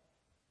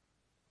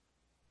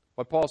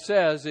 What Paul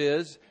says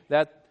is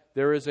that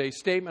there is a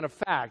statement of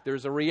fact.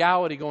 There's a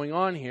reality going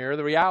on here.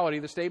 The reality,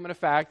 the statement of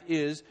fact,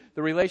 is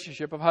the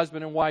relationship of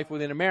husband and wife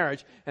within a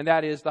marriage. And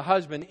that is the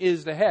husband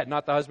is the head.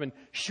 Not the husband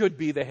should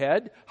be the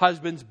head.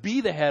 Husbands,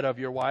 be the head of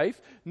your wife.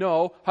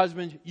 No,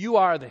 husbands, you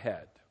are the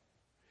head.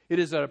 It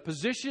is a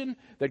position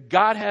that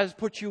God has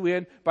put you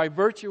in by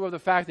virtue of the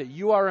fact that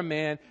you are a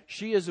man,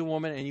 she is a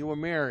woman, and you are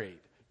married.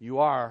 You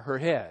are her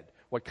head.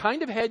 What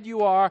kind of head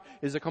you are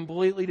is a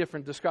completely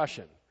different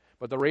discussion.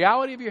 But the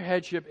reality of your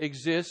headship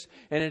exists,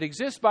 and it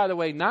exists, by the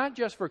way, not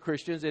just for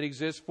Christians, it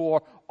exists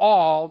for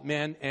all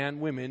men and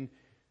women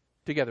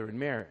together in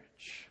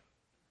marriage.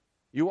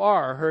 You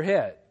are her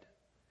head.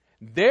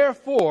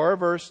 Therefore,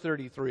 verse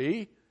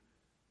 33,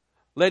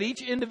 let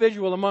each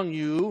individual among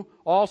you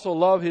also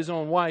love his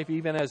own wife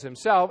even as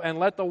himself, and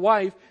let the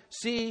wife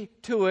see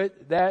to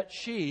it that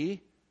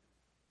she,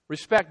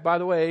 respect, by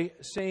the way,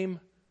 same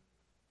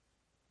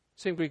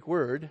Greek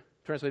word,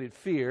 translated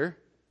fear,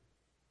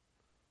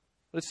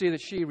 let's see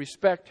that she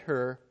respect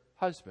her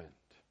husband.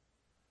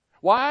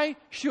 Why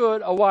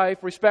should a wife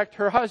respect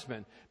her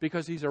husband?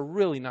 Because he's a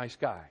really nice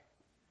guy.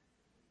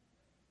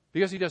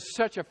 Because he does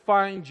such a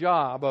fine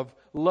job of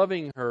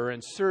loving her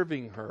and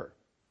serving her,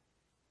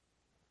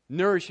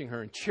 nourishing her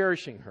and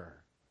cherishing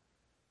her.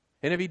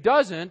 And if he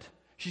doesn't,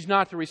 she's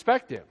not to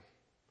respect him.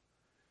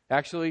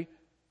 Actually,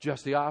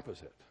 just the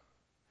opposite.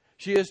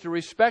 She is to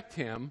respect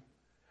him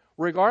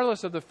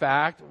regardless of the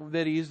fact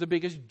that he's the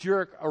biggest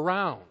jerk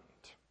around.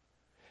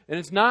 And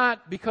it's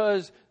not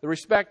because the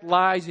respect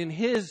lies in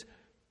his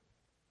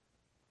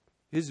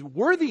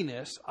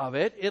worthiness of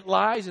it. It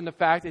lies in the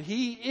fact that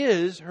he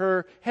is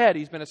her head.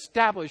 He's been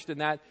established in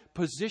that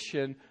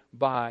position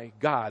by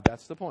God.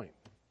 That's the point.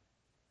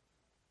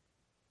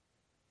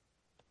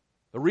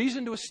 The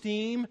reason to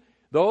esteem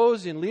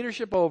those in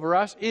leadership over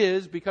us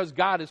is because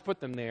God has put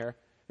them there.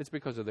 It's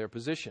because of their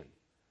position.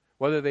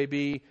 Whether they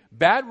be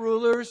bad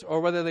rulers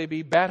or whether they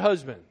be bad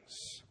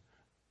husbands.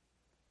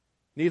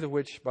 Neither of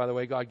which, by the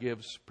way, God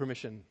gives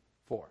permission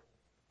for.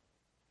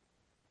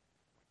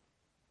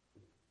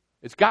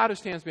 It's God who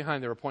stands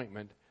behind their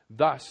appointment.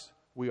 Thus,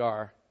 we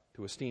are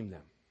to esteem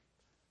them.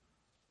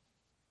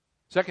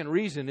 Second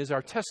reason is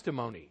our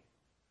testimony.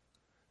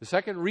 The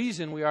second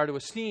reason we are to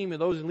esteem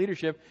those in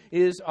leadership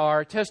is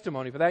our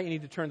testimony. For that, you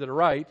need to turn to the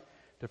right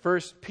to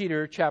 1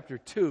 Peter chapter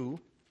 2.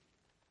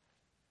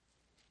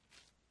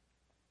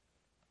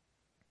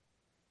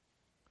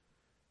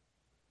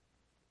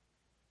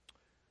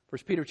 1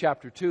 Peter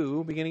chapter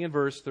 2, beginning in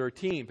verse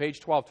 13,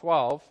 page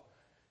 1212,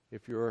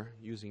 if you're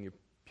using your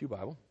pew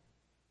Bible.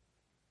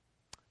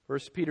 1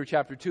 Peter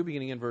chapter 2,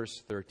 beginning in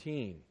verse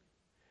 13.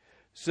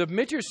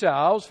 Submit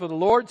yourselves for the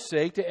Lord's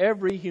sake to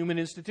every human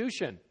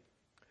institution,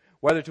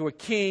 whether to a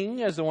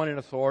king as the one in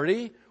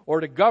authority, or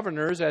to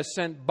governors as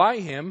sent by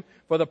him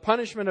for the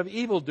punishment of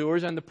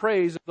evildoers and the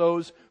praise of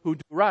those who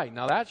do right.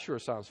 Now that sure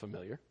sounds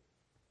familiar.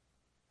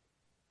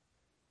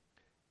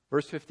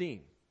 Verse 15.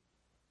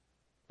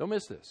 Don't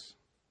miss this.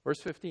 Verse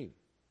 15.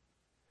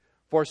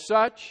 For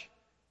such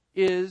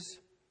is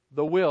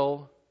the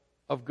will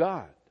of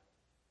God.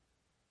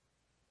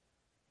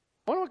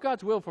 I wonder what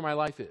God's will for my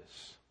life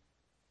is.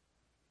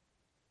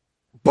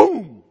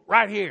 Boom!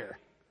 Right here.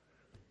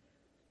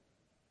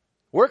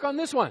 Work on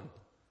this one.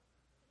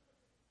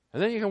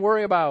 And then you can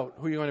worry about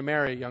who you're going to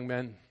marry, young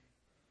men.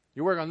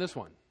 You work on this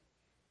one.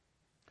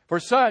 For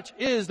such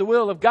is the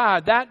will of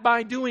God, that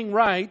by doing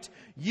right,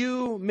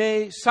 you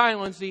may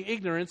silence the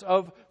ignorance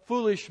of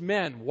foolish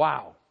men.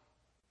 Wow.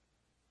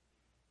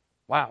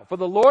 Wow. For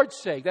the Lord's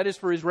sake, that is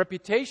for His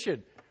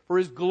reputation, for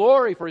His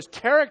glory, for His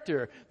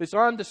character that's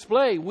on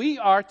display, we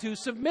are to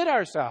submit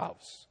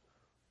ourselves.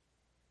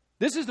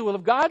 This is the will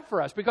of God for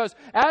us, because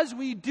as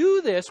we do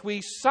this,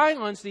 we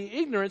silence the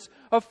ignorance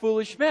of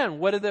foolish men.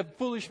 What do the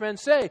foolish men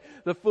say?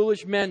 The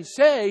foolish men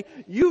say,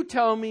 you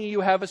tell me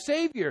you have a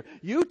Savior.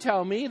 You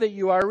tell me that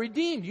you are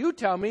redeemed. You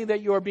tell me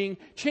that you are being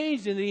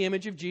changed into the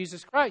image of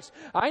Jesus Christ.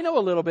 I know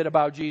a little bit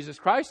about Jesus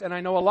Christ, and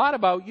I know a lot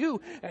about you,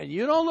 and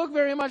you don't look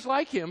very much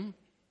like Him.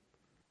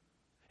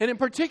 And in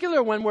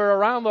particular, when we're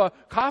around the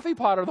coffee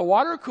pot or the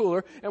water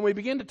cooler and we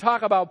begin to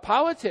talk about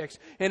politics,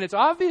 and it's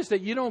obvious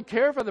that you don't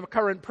care for the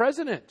current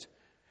president,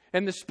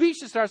 and the speech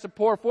that starts to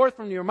pour forth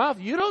from your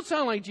mouth, you don't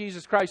sound like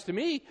Jesus Christ to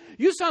me.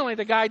 You sound like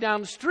the guy down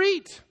the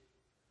street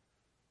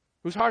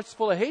whose heart's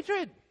full of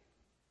hatred.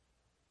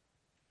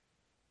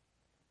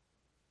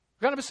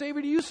 What kind of a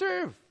Savior do you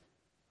serve?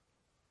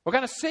 What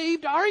kind of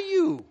saved are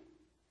you?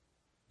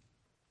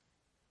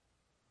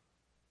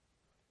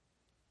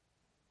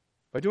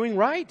 By doing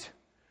right,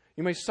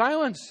 you may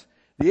silence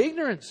the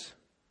ignorance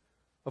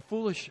of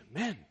foolish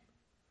men.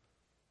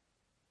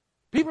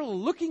 People are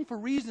looking for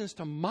reasons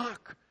to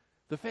mock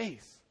the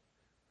faith.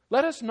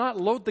 Let us not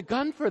load the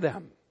gun for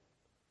them.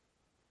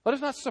 Let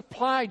us not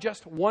supply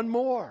just one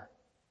more.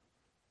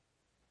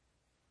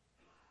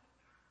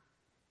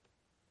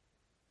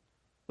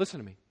 Listen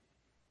to me.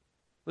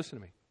 Listen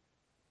to me.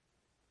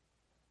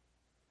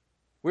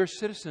 We're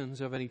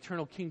citizens of an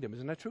eternal kingdom.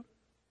 Isn't that true?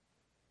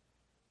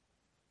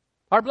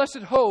 Our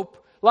blessed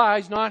hope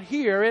lies not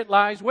here. It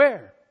lies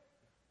where?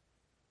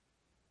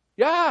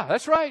 Yeah,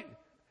 that's right.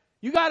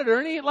 You got it,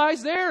 Ernie. It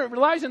lies there. It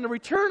lies in the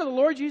return of the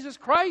Lord Jesus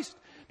Christ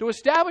to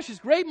establish His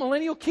great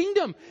millennial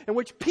kingdom in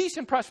which peace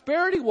and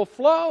prosperity will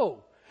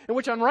flow, in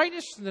which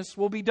unrighteousness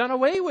will be done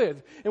away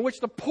with, in which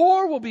the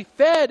poor will be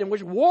fed, in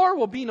which war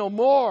will be no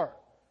more.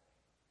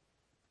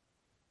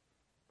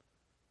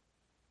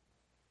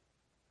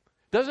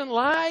 Doesn't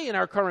lie in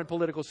our current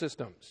political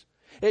systems.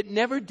 It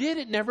never did.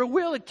 It never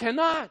will. It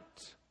cannot.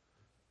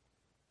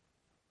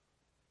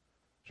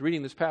 I was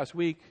reading this past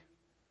week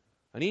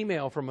an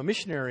email from a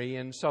missionary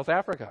in South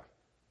Africa.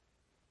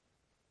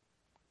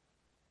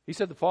 He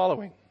said the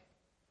following,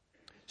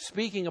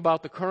 speaking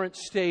about the current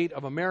state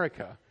of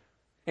America,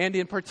 and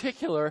in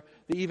particular,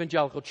 the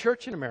evangelical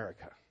church in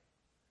America.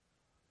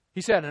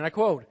 He said, and I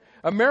quote,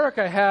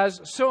 America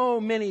has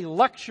so many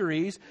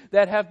luxuries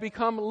that have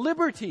become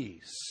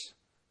liberties,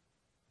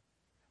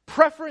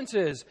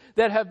 preferences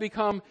that have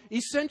become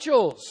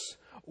essentials,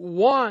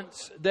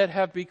 wants that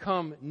have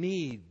become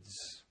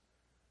needs.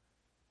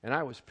 And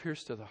I was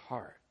pierced to the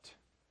heart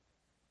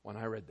when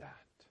I read that.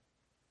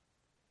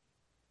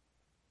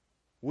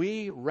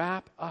 We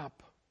wrap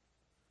up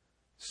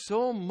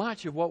so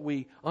much of what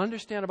we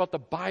understand about the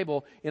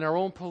Bible in our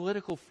own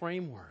political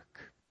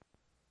framework.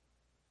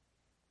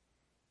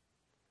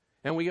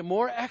 And we get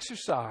more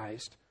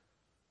exercised,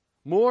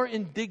 more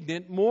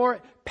indignant,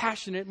 more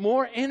passionate,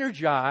 more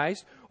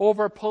energized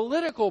over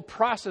political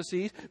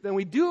processes than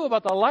we do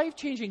about the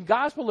life-changing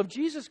gospel of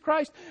Jesus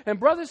Christ. And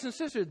brothers and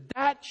sisters,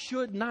 that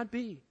should not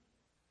be.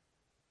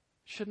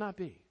 Should not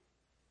be.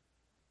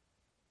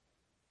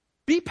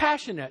 Be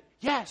passionate,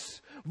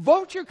 yes.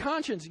 Vote your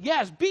conscience,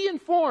 yes. Be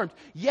informed,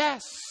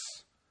 yes.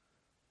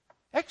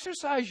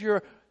 Exercise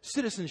your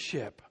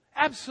citizenship,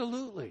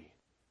 absolutely.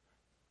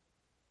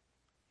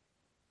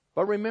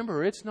 But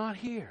remember, it's not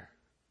here.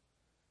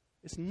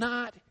 It's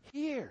not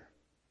here.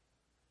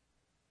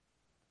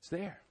 It's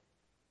there.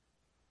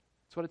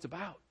 That's what it's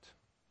about.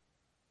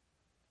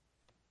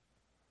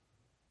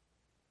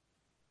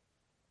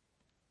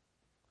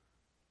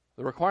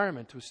 The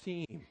requirement to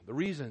esteem, the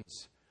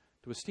reasons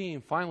to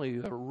esteem, finally,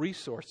 the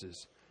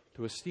resources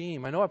to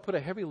esteem. I know I put a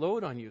heavy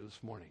load on you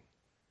this morning.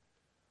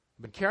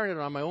 I've been carrying it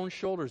on my own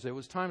shoulders. It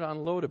was time to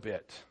unload a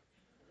bit.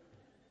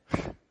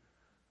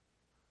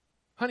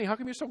 Honey, how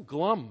come you're so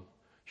glum?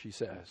 She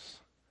says.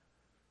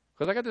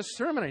 Because I got this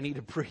sermon I need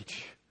to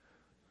preach.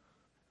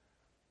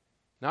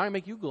 Now I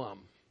make you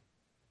glum.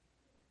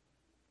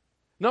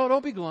 No,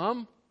 don't be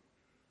glum.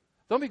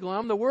 Don't be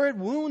glum. The word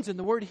wounds and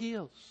the word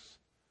heals.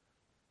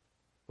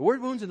 The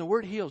word wounds and the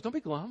word heals. Don't be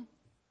glum.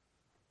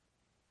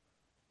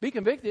 Be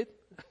convicted.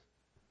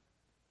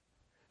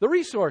 The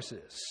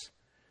resources.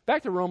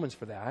 Back to Romans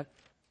for that.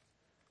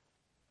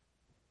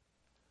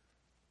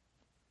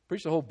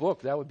 Preach the whole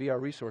book. That would be our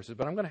resources.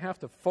 But I'm going to have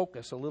to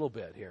focus a little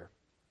bit here.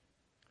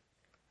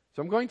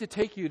 So I'm going to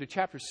take you to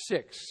chapter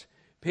 6,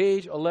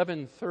 page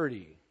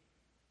 1130.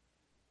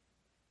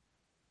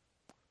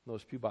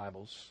 Those pew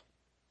Bibles.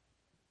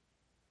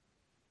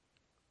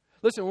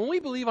 Listen, when we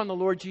believe on the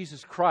Lord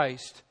Jesus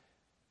Christ,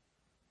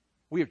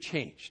 we are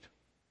changed.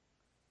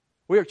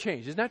 We are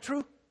changed. Isn't that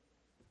true?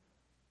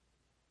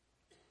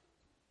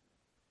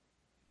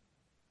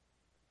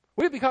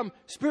 We have become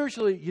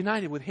spiritually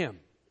united with Him.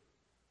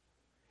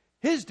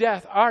 His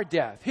death, our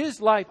death. His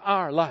life,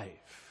 our life.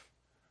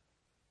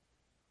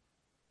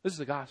 This is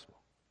the gospel.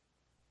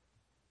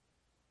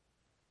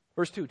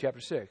 Verse 2, chapter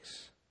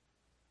 6.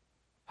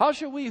 How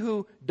shall we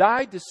who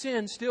died to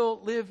sin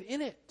still live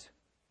in it?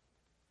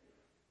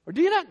 Or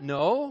do you not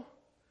know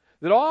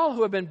that all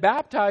who have been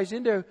baptized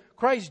into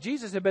Christ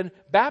Jesus have been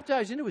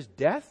baptized into His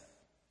death?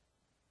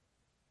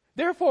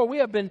 Therefore we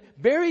have been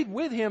buried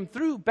with Him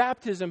through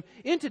baptism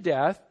into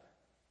death,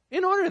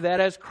 in order that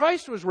as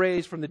Christ was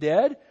raised from the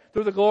dead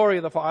through the glory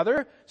of the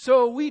Father,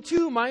 so we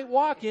too might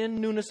walk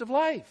in newness of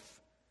life.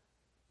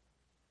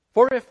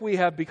 For if we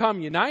have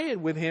become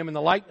united with Him in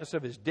the likeness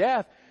of His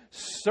death,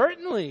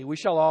 certainly we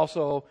shall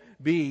also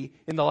be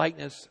in the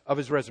likeness of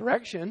His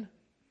resurrection.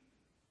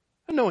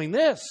 And knowing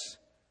this,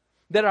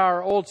 that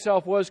our old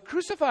self was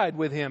crucified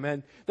with Him,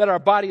 and that our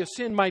body of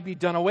sin might be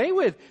done away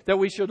with, that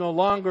we should no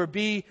longer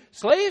be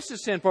slaves to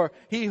sin, for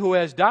he who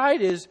has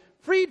died is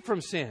freed from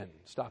sin.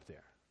 Stop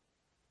there.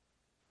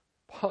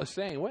 Paul is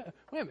saying, wait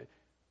a minute.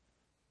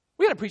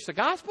 We got to preach the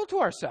gospel to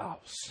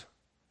ourselves.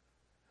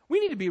 We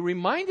need to be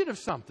reminded of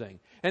something.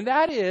 And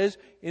that is,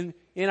 in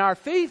our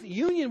faith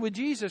union with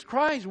Jesus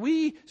Christ,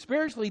 we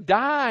spiritually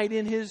died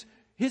in His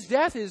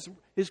death.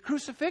 His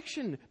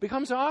crucifixion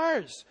becomes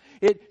ours.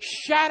 It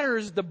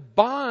shatters the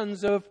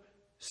bonds of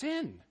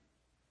sin.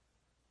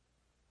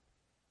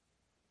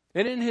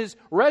 And in His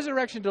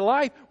resurrection to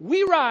life,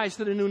 we rise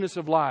to the newness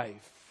of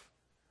life.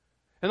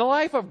 And the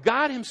life of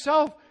God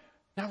Himself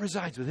now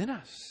resides within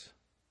us.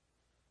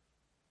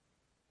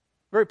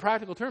 Very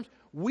practical terms.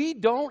 We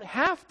don't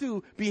have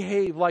to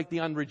behave like the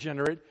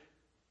unregenerate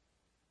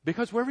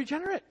because we're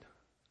regenerate.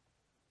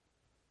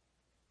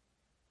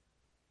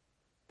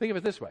 Think of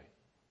it this way.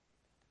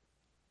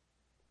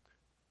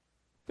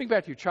 Think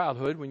back to your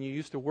childhood when you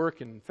used to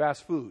work in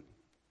fast food.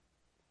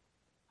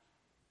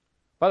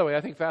 By the way,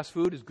 I think fast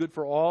food is good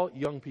for all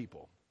young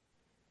people.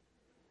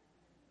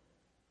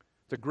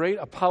 It's a great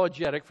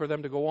apologetic for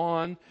them to go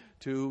on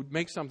to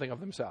make something of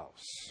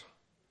themselves.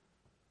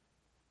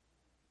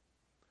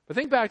 But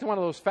think back to one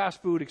of those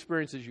fast food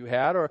experiences you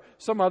had, or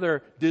some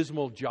other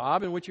dismal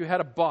job in which you had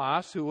a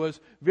boss who was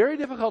very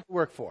difficult to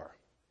work for.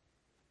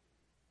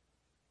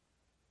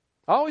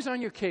 Always on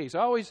your case,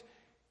 always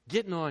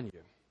getting on you.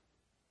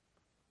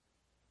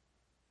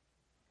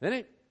 Then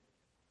it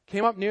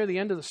came up near the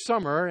end of the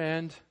summer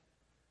and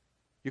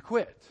you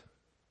quit.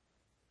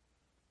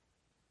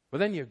 Well,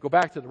 then you go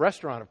back to the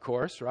restaurant, of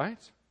course, right?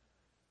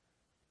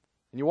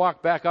 And you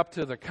walk back up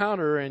to the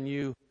counter and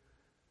you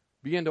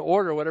begin to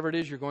order whatever it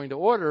is you're going to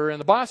order. And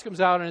the boss comes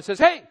out and it says,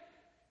 hey,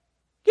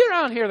 get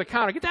around here at the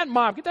counter. Get that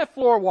mop. Get that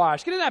floor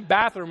washed. Get in that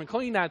bathroom and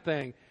clean that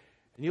thing.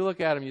 And you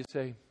look at him and you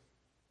say,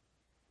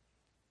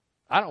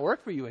 I don't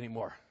work for you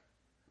anymore.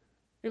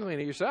 You clean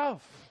it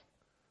yourself.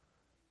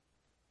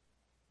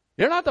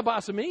 You're not the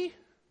boss of me.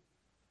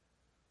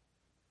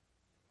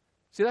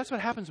 See, that's what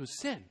happens with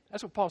sin.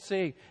 That's what Paul's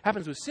saying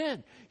happens with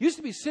sin. Used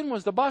to be sin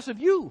was the boss of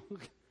you.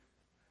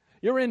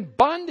 You're in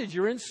bondage.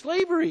 You're in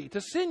slavery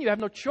to sin. You have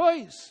no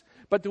choice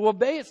but to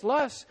obey its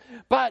lusts.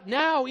 But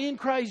now in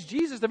Christ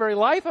Jesus, the very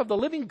life of the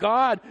living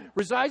God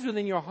resides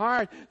within your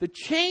heart. The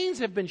chains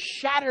have been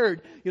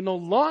shattered. You no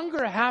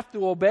longer have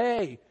to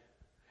obey.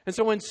 And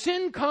so when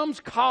sin comes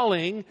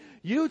calling,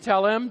 you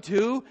tell him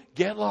to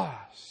get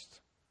lost.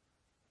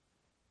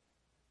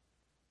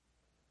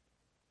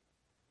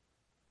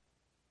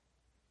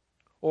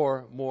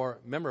 Or more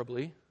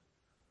memorably,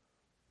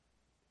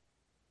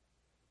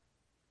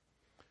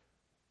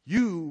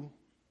 you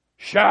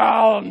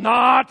shall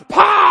not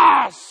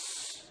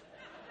pass.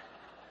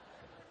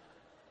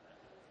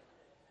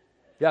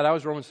 Yeah, that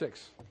was Romans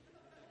 6.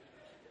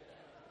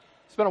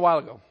 It's been a while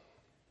ago.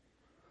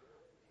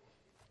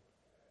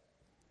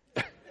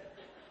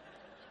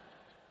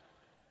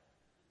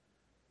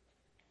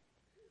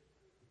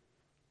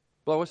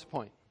 But what's the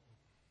point?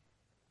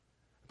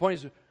 The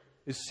point is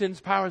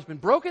sin's power has been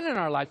broken in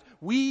our lives.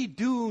 We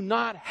do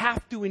not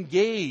have to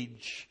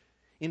engage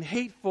in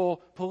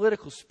hateful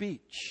political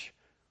speech.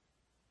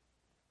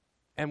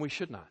 And we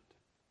should not.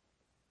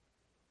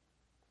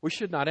 We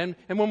should not. And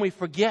when we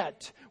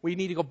forget, we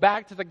need to go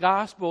back to the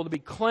gospel to be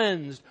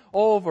cleansed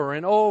over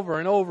and over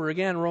and over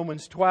again.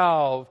 Romans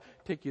 12,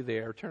 take you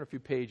there. Turn a few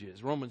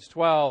pages. Romans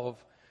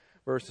 12,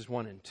 verses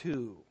 1 and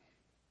 2.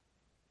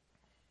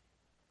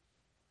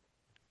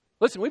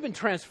 Listen, we've been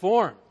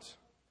transformed.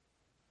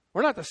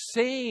 We're not the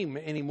same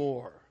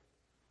anymore.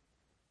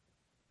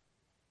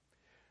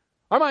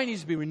 Our mind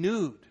needs to be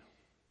renewed.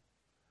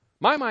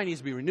 My mind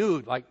needs to be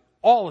renewed, like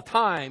all the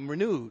time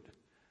renewed.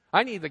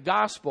 I need the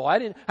gospel. I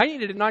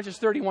needed it not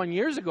just 31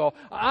 years ago.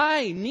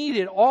 I need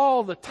it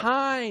all the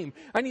time.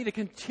 I need to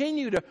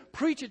continue to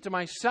preach it to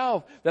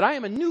myself that I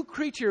am a new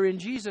creature in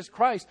Jesus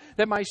Christ,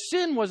 that my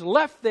sin was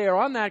left there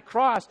on that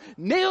cross,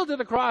 nailed to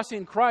the cross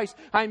in Christ.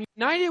 I'm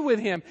united with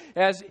Him.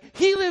 As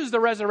He lives the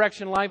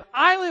resurrection life,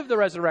 I live the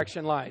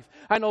resurrection life.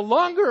 I no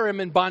longer am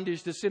in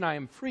bondage to sin. I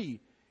am free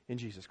in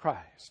Jesus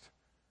Christ.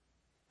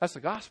 That's the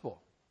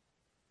gospel.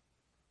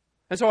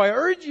 And so I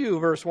urge you,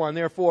 verse 1,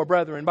 therefore,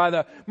 brethren, by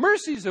the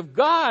mercies of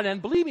God,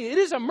 and believe me, it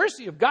is a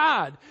mercy of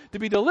God to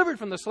be delivered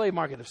from the slave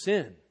market of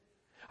sin.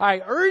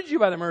 I urge you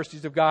by the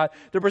mercies of God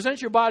to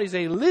present your bodies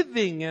a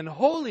living and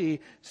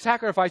holy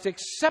sacrifice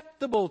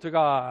acceptable to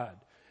God,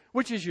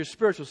 which is your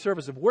spiritual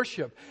service of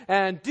worship.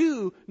 And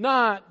do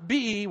not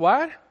be,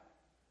 what?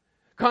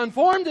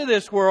 Conformed to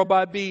this world,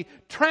 but be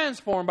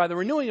transformed by the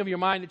renewing of your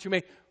mind, that you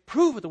may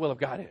prove what the will of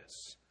God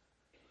is.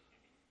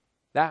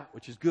 That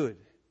which is good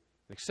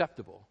and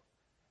acceptable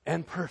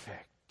and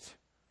perfect.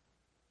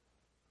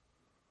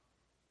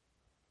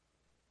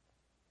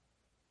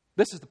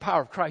 This is the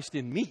power of Christ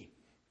in me.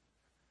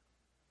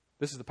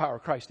 This is the power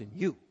of Christ in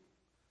you.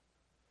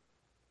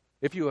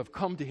 If you have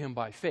come to Him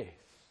by faith.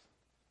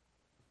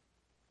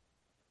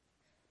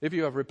 If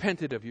you have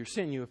repented of your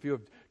sin, if you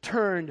have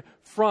turned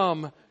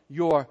from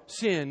your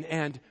sin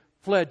and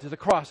fled to the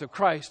cross of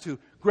Christ to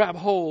grab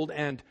hold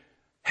and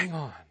hang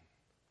on.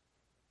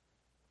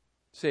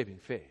 Saving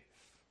faith.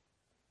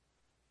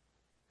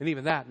 And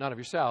even that, not of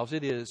yourselves.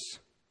 It is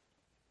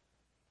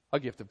a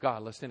gift of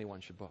God, lest anyone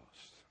should boast.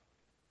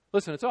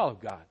 Listen, it's all of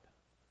God.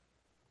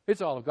 It's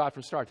all of God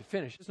from start to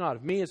finish. It's not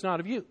of me. It's not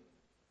of you.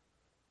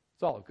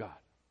 It's all of God.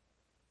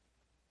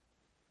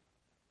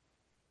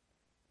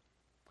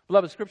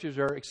 Beloved, Scriptures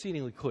are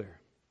exceedingly clear.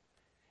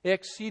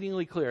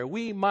 Exceedingly clear.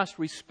 We must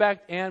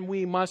respect and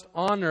we must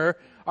honor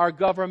our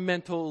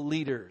governmental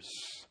leaders.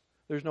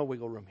 There's no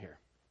wiggle room here.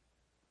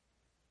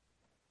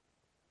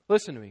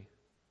 Listen to me.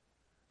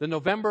 The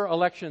November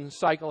election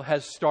cycle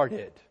has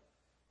started.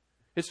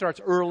 It starts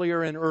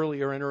earlier and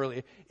earlier and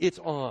earlier. It's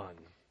on.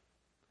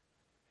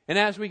 And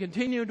as we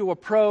continue to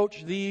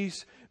approach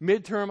these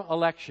midterm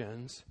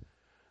elections,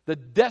 the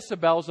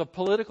decibels of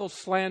political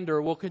slander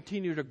will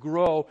continue to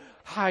grow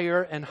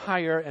higher and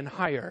higher and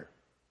higher.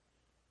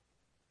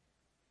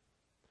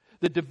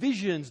 The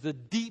divisions, the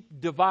deep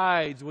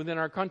divides within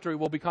our country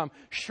will become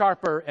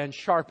sharper and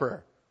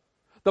sharper.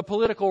 The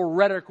political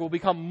rhetoric will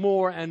become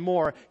more and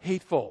more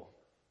hateful.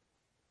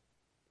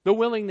 The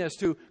willingness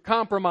to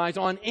compromise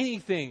on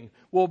anything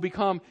will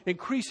become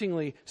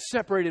increasingly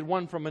separated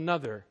one from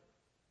another.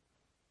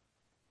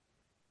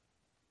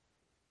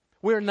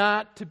 We're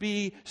not to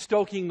be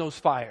stoking those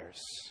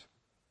fires.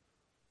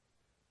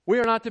 We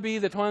are not to be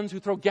the ones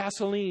who throw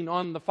gasoline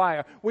on the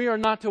fire. We are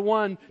not the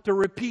one to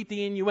repeat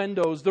the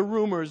innuendos, the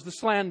rumors, the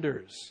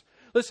slanders.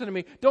 Listen to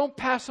me. Don't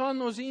pass on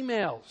those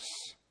emails.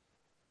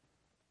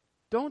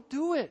 Don't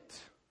do it.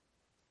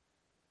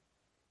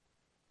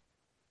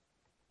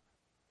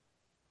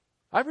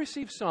 I've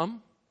received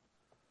some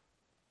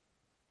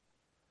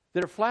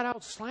that are flat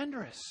out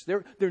slanderous.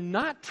 They're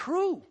not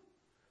true.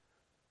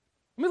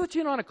 Let me let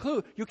you in on a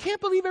clue. You can't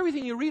believe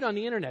everything you read on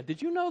the internet.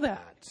 Did you know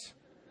that?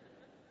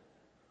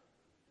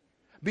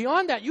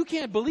 Beyond that, you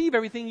can't believe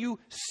everything you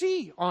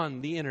see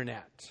on the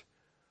internet.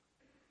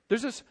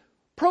 There's this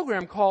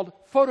program called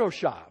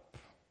Photoshop.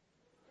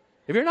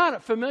 If you're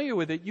not familiar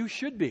with it, you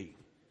should be.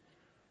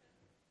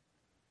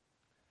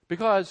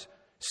 Because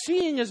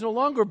seeing is no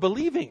longer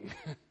believing.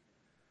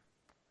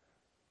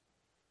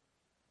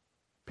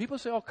 People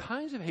say all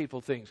kinds of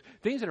hateful things.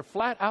 Things that are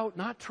flat out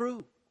not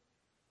true.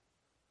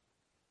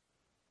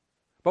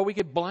 But we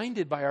get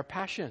blinded by our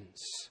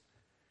passions.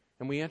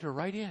 And we enter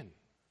right in.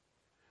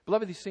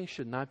 Beloved, these things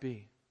should not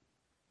be.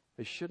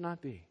 They should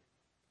not be.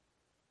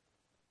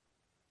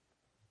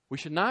 We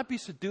should not be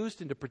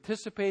seduced into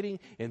participating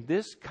in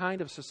this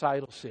kind of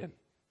societal sin.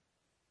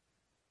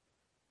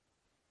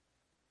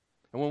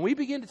 And when we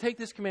begin to take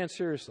this command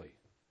seriously,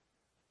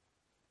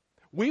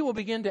 we will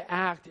begin to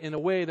act in a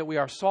way that we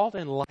are salt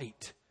and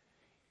light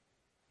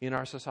in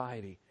our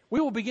society. We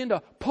will begin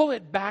to pull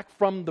it back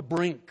from the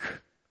brink.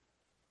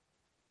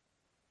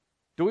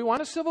 Do we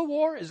want a civil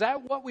war? Is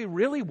that what we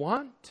really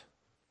want?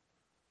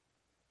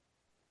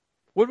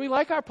 Would we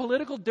like our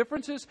political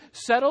differences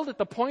settled at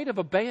the point of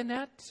a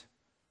bayonet?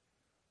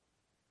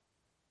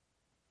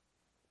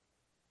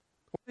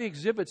 One of the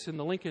exhibits in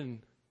the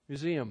Lincoln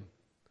Museum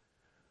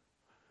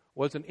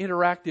was an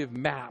interactive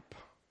map,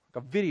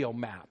 like a video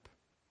map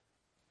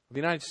of the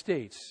United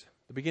States,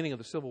 the beginning of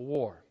the Civil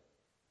War.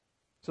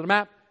 So the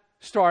map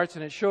starts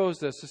and it shows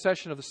the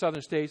secession of the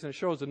southern states and it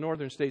shows the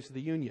northern states of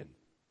the Union.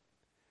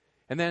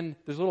 And then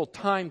there's a little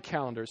time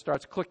calendar. It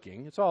starts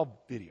clicking. It's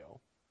all video.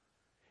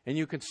 And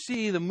you can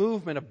see the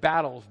movement of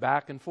battles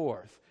back and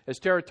forth as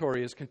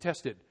territory is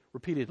contested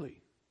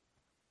repeatedly.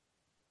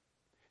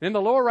 And in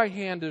the lower right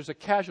hand, there's a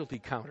casualty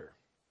counter.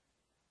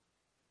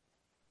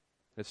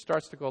 It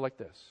starts to go like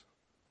this.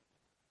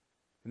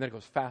 And then it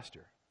goes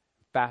faster,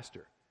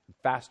 faster, and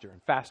faster,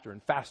 and faster,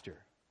 and faster.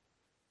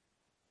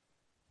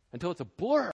 Until it's a blur.